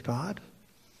bitter with God?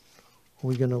 Or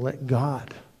are we going to let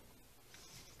God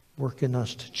work in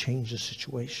us to change the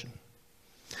situation?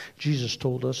 Jesus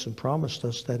told us and promised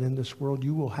us that in this world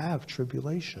you will have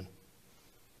tribulation.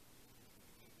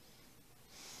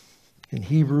 In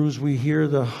Hebrews, we hear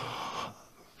the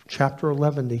chapter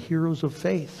 11, the heroes of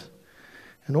faith,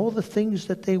 and all the things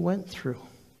that they went through.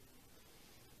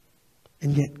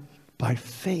 And yet, by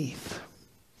faith,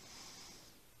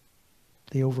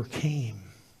 they overcame.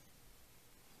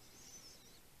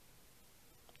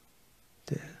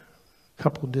 The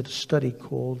couple did a study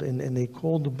called, and they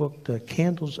called the book The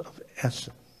Candles of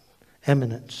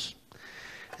Eminence.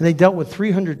 And they dealt with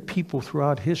 300 people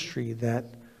throughout history that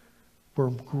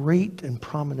were great and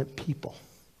prominent people.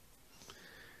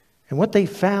 And what they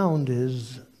found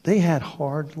is they had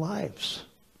hard lives.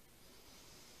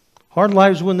 Hard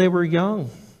lives when they were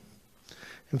young.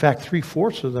 In fact,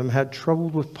 3/4 of them had trouble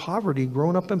with poverty,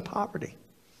 grown up in poverty.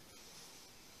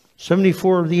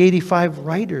 74 of the 85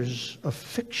 writers of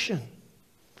fiction,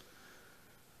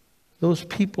 those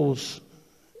peoples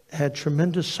had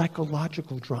tremendous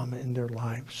psychological drama in their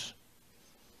lives.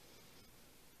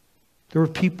 There were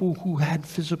people who had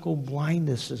physical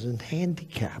blindnesses and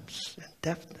handicaps and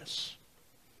deafness.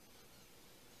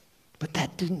 But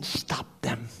that didn't stop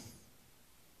them.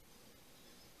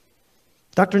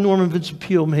 Dr. Norman Vincent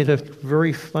Peale made a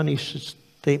very funny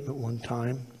statement one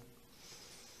time.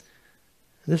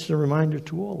 This is a reminder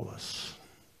to all of us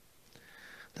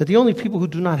that the only people who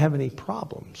do not have any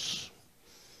problems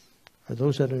are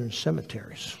those that are in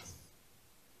cemeteries.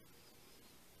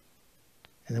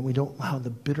 And that we don't allow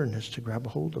the bitterness to grab a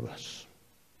hold of us.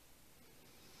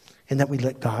 And that we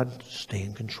let God stay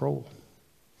in control.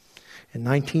 In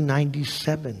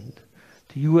 1997,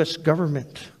 the U.S.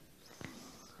 government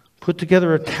put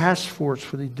together a task force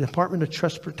for the Department of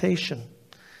Transportation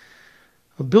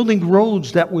of building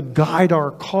roads that would guide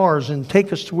our cars and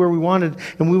take us to where we wanted,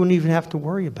 and we wouldn't even have to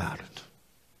worry about it.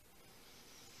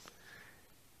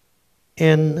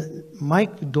 And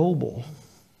Mike Doble,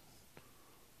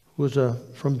 who was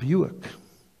from Buick,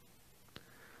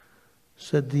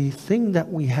 said the thing that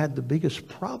we had the biggest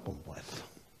problem with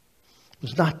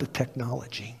was not the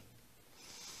technology,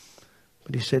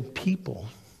 but he said people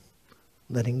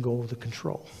letting go of the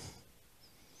control.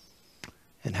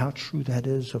 And how true that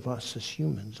is of us as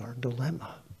humans. Our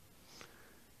dilemma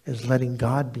is letting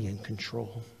God be in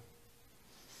control.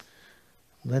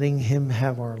 Letting Him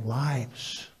have our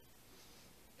lives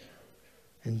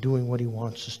and doing what He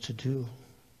wants us to do.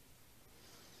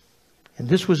 And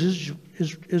this was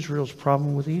Israel's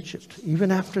problem with Egypt.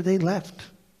 Even after they left,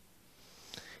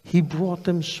 He brought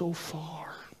them so far.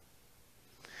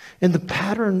 And the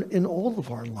pattern in all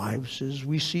of our lives is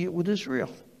we see it with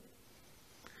Israel.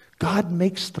 God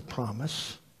makes the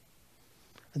promise,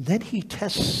 And then he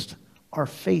tests our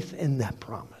faith in that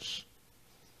promise.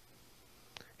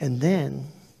 And then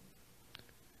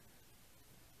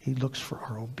he looks for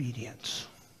our obedience.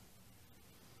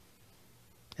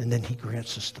 And then he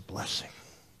grants us the blessing.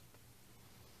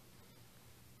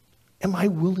 Am I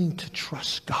willing to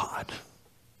trust God?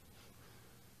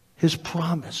 His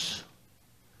promise.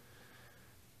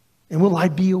 And will I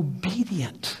be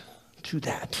obedient to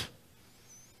that?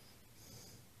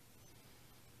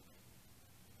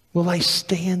 Will I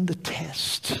stand the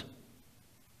test?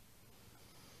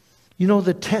 You know,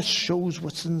 the test shows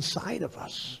what's inside of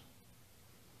us.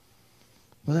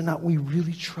 Whether or not we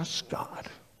really trust God.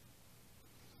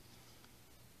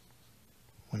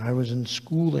 When I was in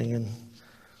schooling, and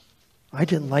I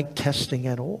didn't like testing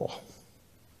at all.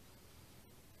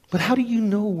 But how do you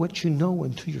know what you know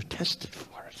until you're tested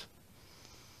for it?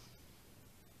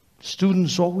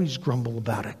 Students always grumble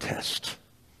about a test.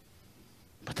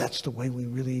 But that's the way we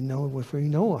really know if we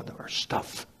know our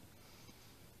stuff.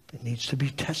 It needs to be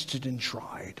tested and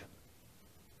tried.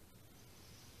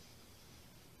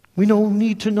 We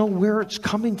need to know where it's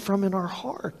coming from in our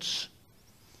hearts,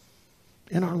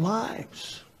 in our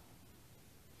lives.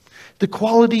 The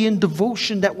quality and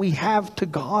devotion that we have to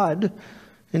God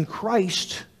in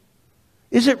Christ,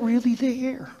 is it really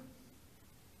there?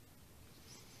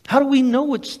 How do we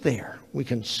know it's there? We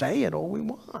can say it all we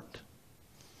want.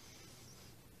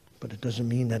 But it doesn't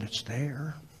mean that it's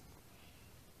there.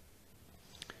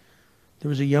 There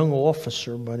was a young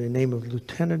officer by the name of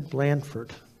Lieutenant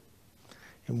Blanford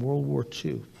in World War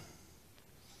II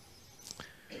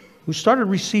who started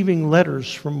receiving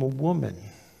letters from a woman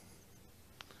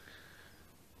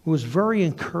who was very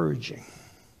encouraging.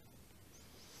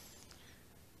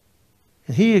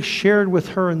 And he shared with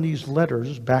her in these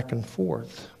letters back and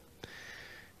forth.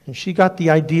 And she got the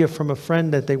idea from a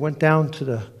friend that they went down to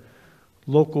the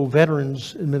local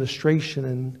Veterans Administration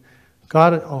and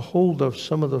got a hold of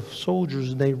some of the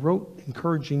soldiers, and they wrote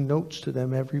encouraging notes to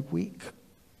them every week.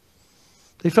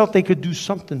 They felt they could do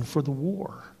something for the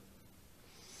war.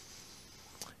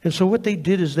 And so what they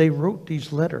did is they wrote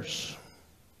these letters.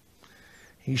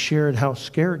 He shared how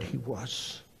scared he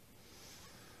was.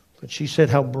 But she said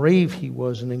how brave he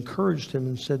was and encouraged him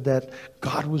and said that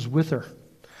God was with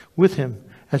him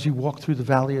as he walked through the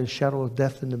valley of the shadow of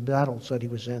death in the battles that he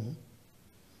was in.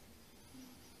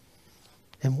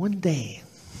 And one day,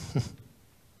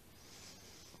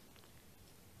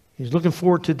 he's looking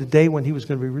forward to the day when he was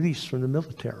going to be released from the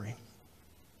military.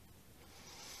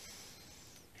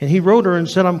 And he wrote her and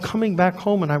said, I'm coming back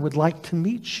home and I would like to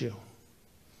meet you.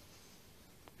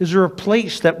 Is there a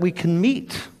place that we can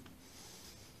meet?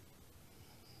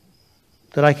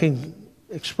 That I can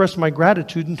express my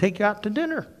gratitude and take you out to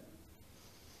dinner?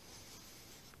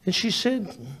 And she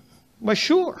said, well,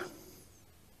 sure.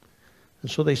 And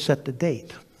so they set the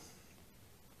date.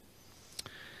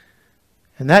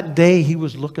 And that day he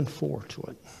was looking forward to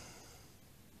it.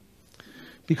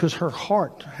 Because her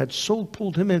heart had so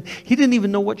pulled him in. He didn't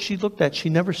even know what she looked at. She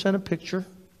never sent a picture.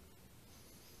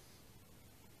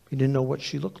 He didn't know what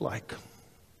she looked like.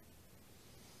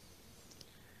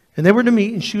 And they were to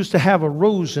meet, and she was to have a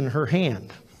rose in her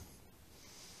hand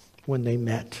when they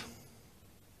met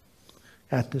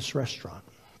at this restaurant.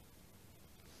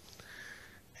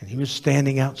 And he was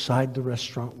standing outside the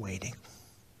restaurant waiting.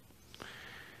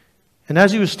 And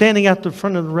as he was standing at the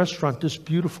front of the restaurant, this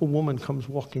beautiful woman comes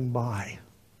walking by.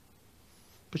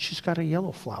 But she's got a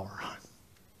yellow flower on.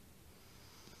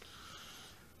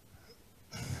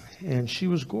 And she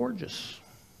was gorgeous.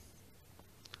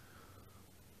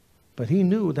 But he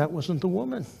knew that wasn't the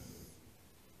woman.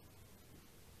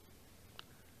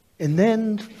 And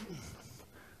then,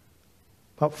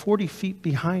 about 40 feet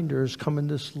behind her is coming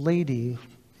this lady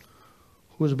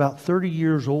who was about 30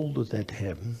 years older than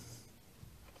him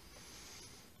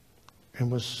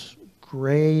and was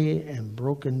gray and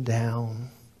broken down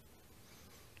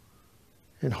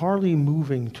and hardly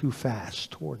moving too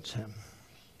fast towards him,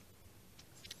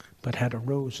 but had a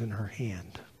rose in her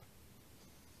hand.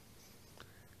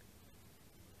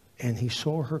 And he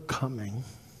saw her coming,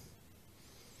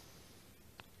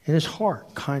 and his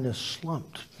heart kind of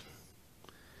slumped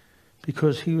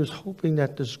because he was hoping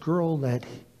that this girl that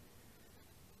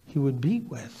he would be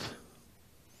with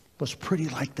was pretty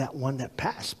like that one that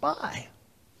passed by.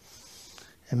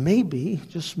 And maybe,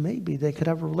 just maybe, they could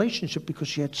have a relationship because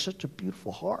she had such a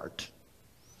beautiful heart.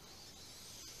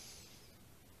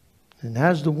 And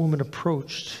as the woman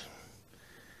approached,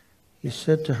 he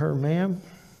said to her, "Ma'am,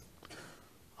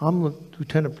 I'm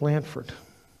Lieutenant Blanford,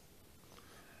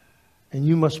 and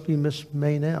you must be Miss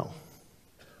Maynell."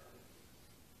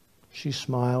 She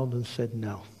smiled and said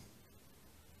no.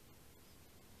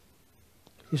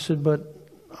 He said, but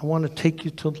I want to take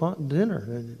you to dinner.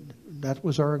 And that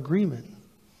was our agreement.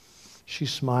 She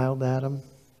smiled at him.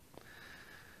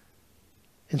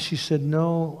 And she said,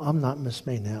 no, I'm not Miss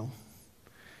Maynell.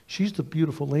 She's the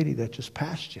beautiful lady that just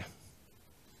passed you.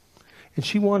 And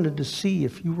she wanted to see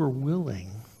if you were willing,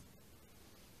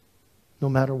 no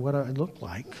matter what I look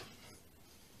like,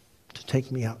 to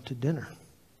take me out to dinner.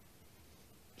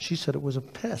 She said it was a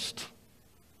test.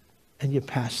 And you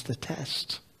passed the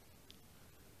test.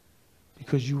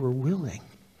 Because you were willing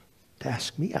to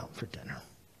ask me out for dinner.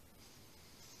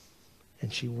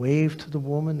 And she waved to the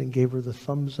woman and gave her the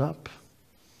thumbs up.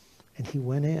 And he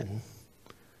went in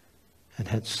and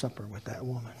had supper with that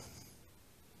woman.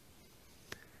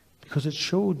 Because it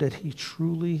showed that he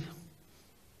truly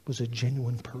was a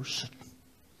genuine person.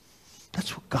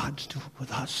 That's what God's doing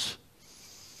with us.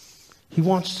 He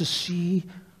wants to see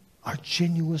our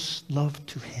genuine love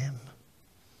to him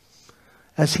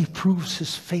as he proves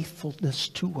his faithfulness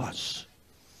to us.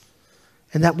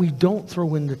 And that we don't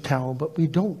throw in the towel, but we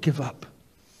don't give up,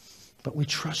 but we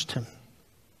trust him.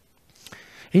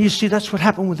 And you see, that's what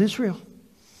happened with Israel.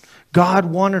 God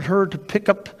wanted her to pick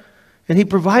up, and he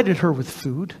provided her with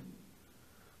food,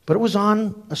 but it was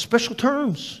on special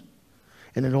terms.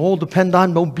 And it all depended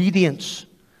on obedience.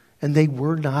 And they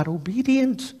were not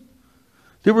obedient.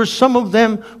 There were some of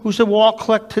them who said, well, I'll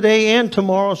collect today and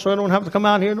tomorrow so I don't have to come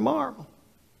out here tomorrow.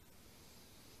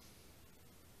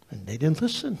 And they didn't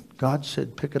listen. God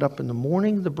said, pick it up in the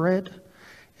morning, the bread,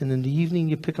 and in the evening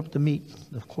you pick up the meat,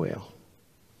 the quail.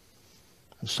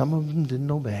 And some of them didn't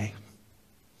obey.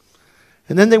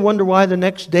 And then they wonder why the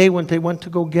next day when they went to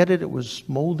go get it, it was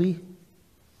moldy,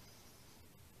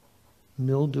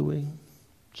 mildewy,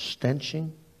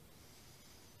 stenching,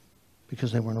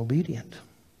 because they weren't obedient.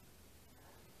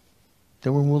 They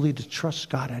weren't willing to trust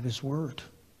God at his word.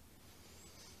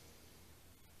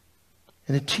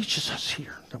 And it teaches us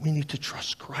here that we need to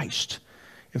trust Christ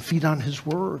and feed on his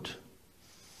word.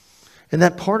 And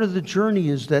that part of the journey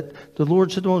is that the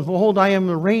Lord said to us, behold, I am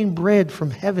the rain bread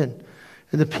from heaven,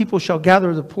 and the people shall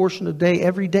gather the portion of the day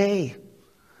every day,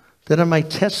 that I might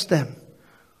test them,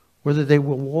 whether they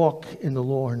will walk in the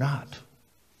law or not.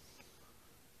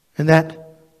 And that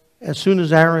as soon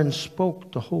as Aaron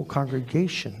spoke, the whole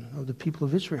congregation of the people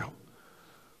of Israel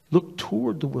looked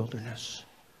toward the wilderness.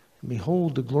 And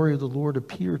behold, the glory of the Lord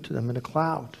appeared to them in a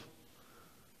cloud.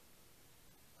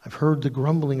 I've heard the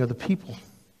grumbling of the people.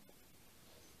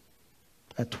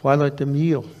 At twilight the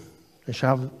meal, they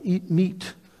shall eat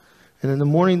meat, and in the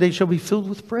morning they shall be filled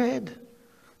with bread.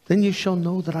 Then you shall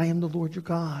know that I am the Lord your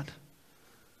God.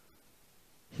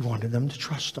 He wanted them to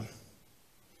trust him.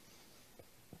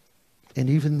 And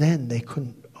even then, they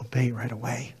couldn't obey right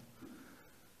away.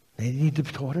 They need to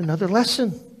be taught another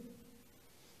lesson.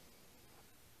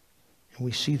 And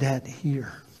we see that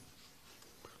here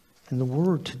in the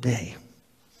Word today.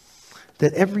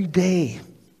 That every day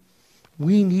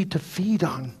we need to feed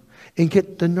on and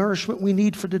get the nourishment we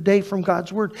need for the day from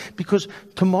God's Word. Because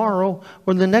tomorrow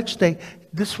or the next day,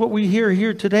 this what we hear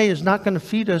here today is not going to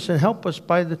feed us and help us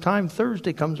by the time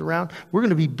Thursday comes around. We're going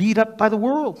to be beat up by the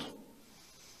world.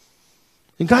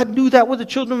 And God knew that with the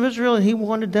children of Israel, and he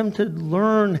wanted them to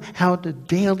learn how to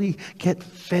daily get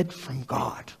fed from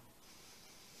God.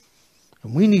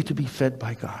 And we need to be fed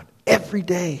by God every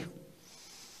day.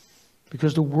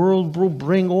 Because the world will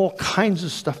bring all kinds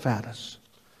of stuff at us.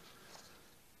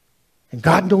 And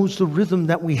God knows the rhythm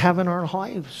that we have in our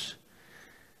lives.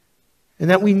 And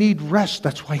that we need rest.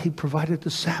 That's why he provided the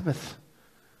Sabbath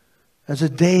as a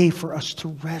day for us to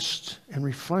rest and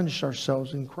refresh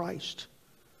ourselves in Christ.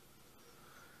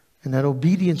 And that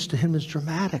obedience to him is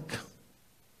dramatic.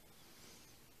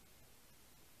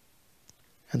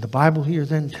 And the Bible here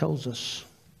then tells us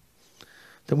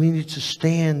that we need to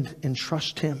stand and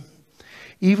trust him.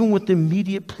 Even with the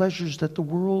immediate pleasures that the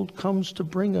world comes to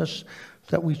bring us,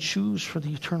 that we choose for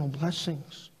the eternal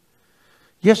blessings.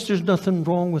 Yes, there's nothing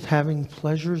wrong with having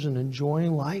pleasures and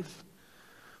enjoying life,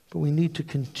 but we need to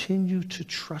continue to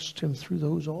trust him through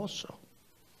those also.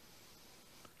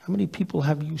 How many people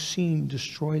have you seen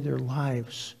destroy their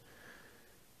lives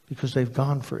because they've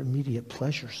gone for immediate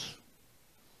pleasures?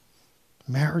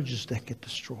 Marriages that get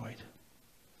destroyed.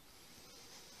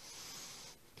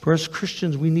 For us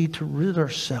Christians, we need to rid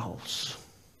ourselves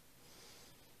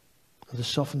of the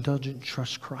self-indulgent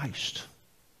trust Christ.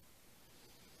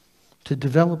 To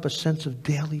develop a sense of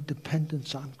daily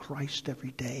dependence on Christ every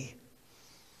day.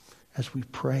 As we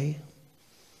pray,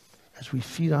 as we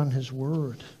feed on his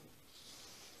word.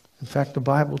 In fact, the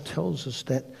Bible tells us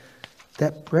that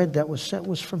that bread that was sent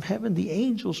was from heaven. The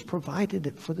angels provided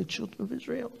it for the children of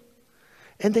Israel.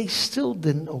 And they still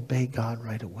didn't obey God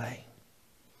right away.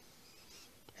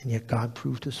 And yet God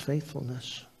proved his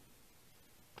faithfulness.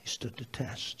 He stood the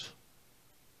test.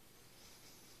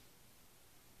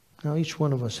 Now each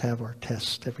one of us have our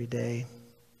tests every day.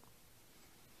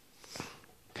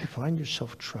 If you find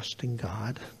yourself trusting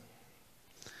God,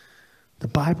 the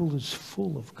Bible is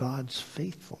full of God's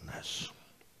faithfulness.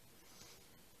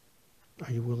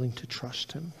 Are you willing to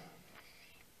trust him?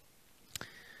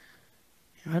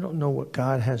 I don't know what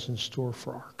God has in store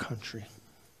for our country.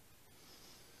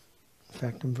 In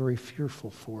fact, I'm very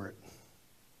fearful for it.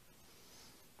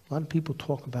 A lot of people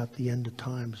talk about the end of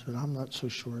times, but I'm not so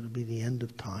sure it'll be the end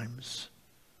of times.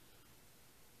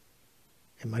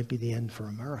 It might be the end for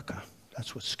America.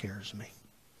 That's what scares me.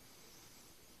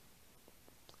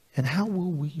 And how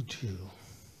will we do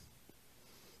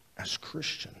as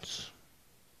Christians?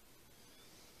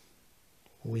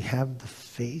 Will we have the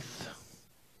faith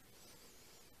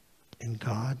in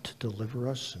God to deliver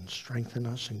us and strengthen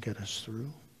us and get us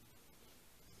through?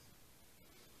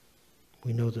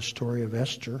 We know the story of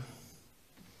Esther.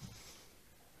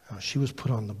 She was put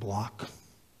on the block.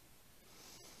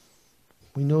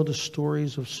 We know the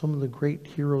stories of some of the great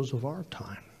heroes of our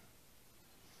time.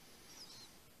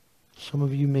 Some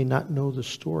of you may not know the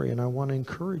story, and I want to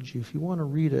encourage you, if you want to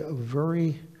read a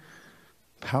very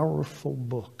powerful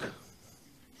book,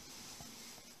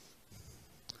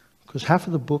 because half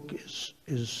of the book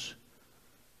is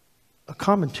a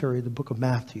commentary of the book of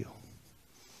Matthew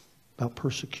about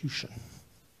persecution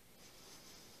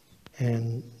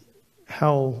and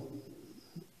how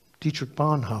Dietrich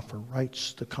Bonhoeffer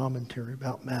writes the commentary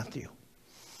about Matthew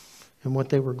and what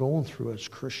they were going through as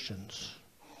Christians.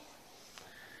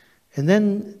 And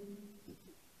then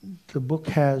the book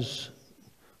has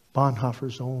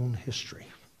Bonhoeffer's own history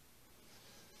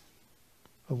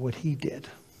of what he did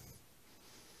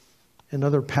and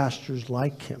other pastors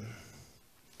like him,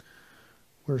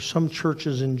 where some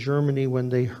churches in Germany, when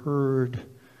they heard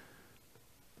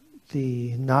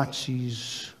the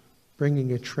Nazis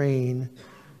bringing a train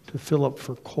to fill up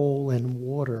for coal and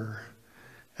water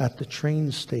at the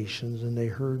train stations, and they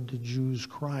heard the Jews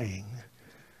crying,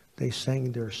 they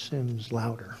sang their hymns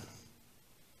louder.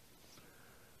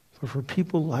 But for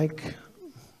people like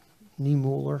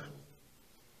Niemöller,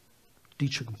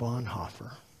 Dietrich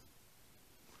Bonhoeffer,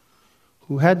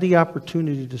 who had the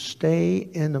opportunity to stay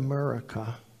in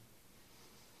America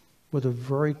with a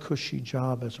very cushy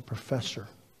job as a professor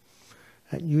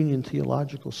at Union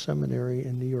Theological Seminary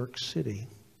in New York City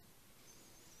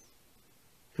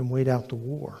and wait out the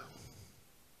war.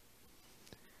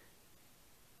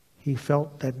 He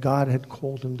felt that God had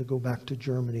called him to go back to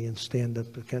Germany and stand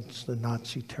up against the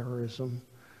Nazi terrorism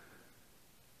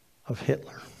of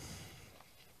Hitler.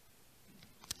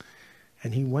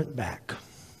 And he went back.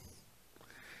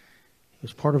 He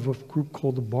was part of a group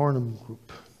called the Barnum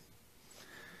Group,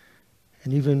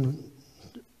 and even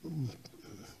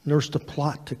nursed a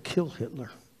plot to kill Hitler.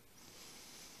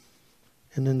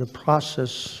 And in the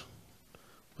process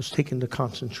was taken to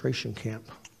concentration camp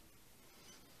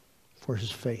for his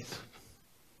faith.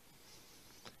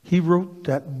 He wrote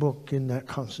that book in that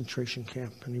concentration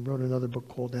camp, and he wrote another book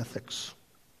called Ethics.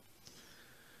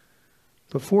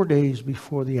 But 4 days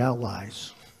before the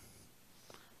Allies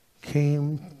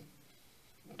came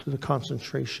to the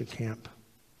concentration camp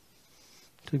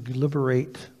to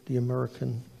liberate the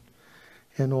American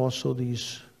and also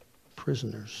these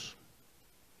prisoners,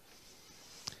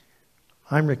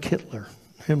 Heinrich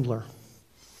Himmler,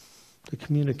 the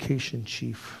communication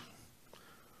chief,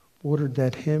 ordered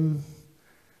that him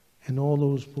and all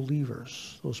those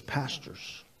believers, those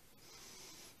pastors,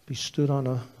 be stood on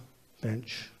a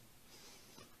bench,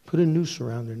 put a noose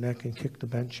around their neck and kick the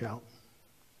bench out,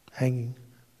 hanging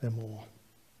them all.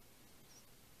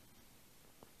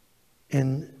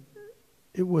 And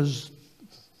it was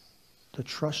the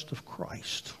trust of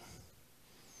Christ,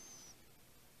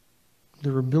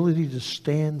 their ability to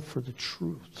stand for the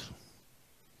truth,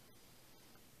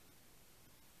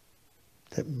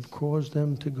 that caused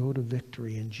them to go to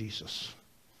victory in Jesus.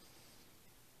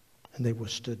 And they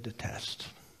withstood the test.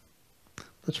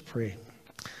 Let's pray.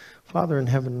 Father in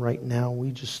heaven, right now,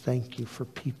 we just thank you for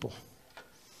people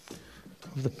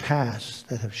of the past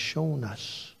that have shown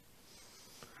us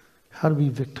how to be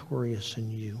victorious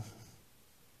in you,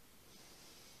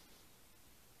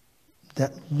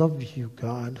 that love you,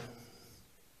 God,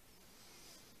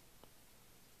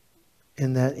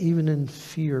 and that even in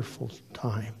fearful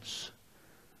times,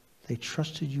 they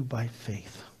trusted you by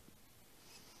faith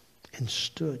and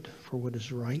stood for what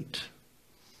is right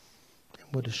and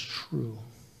what is true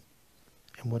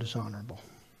and what is honorable.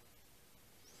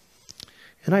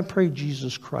 And I pray,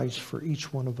 Jesus Christ, for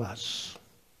each one of us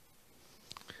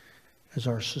as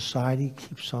our society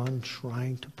keeps on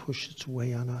trying to push its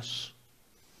way on us,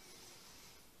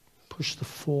 push the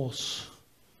false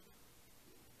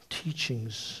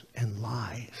teachings and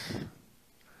lies,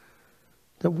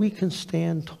 that we can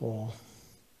stand tall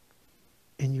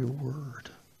in your word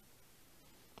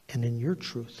and in your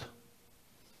truth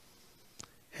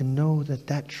and know that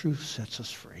that truth sets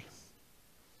us free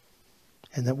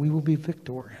and that we will be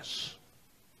victorious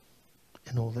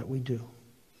in all that we do,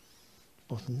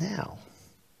 both now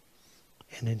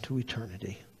and into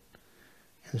eternity.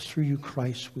 And it's through you,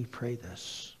 Christ, we pray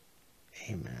this.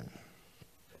 Amen.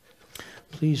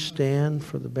 Please stand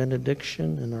for the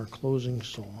benediction and our closing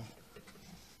song.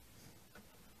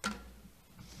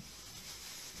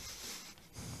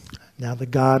 Now the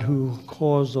God who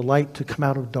caused the light to come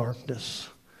out of darkness,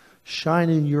 shine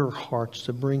in your hearts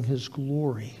to bring his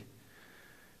glory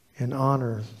and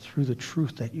honor through the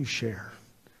truth that you share.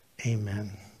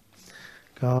 Amen.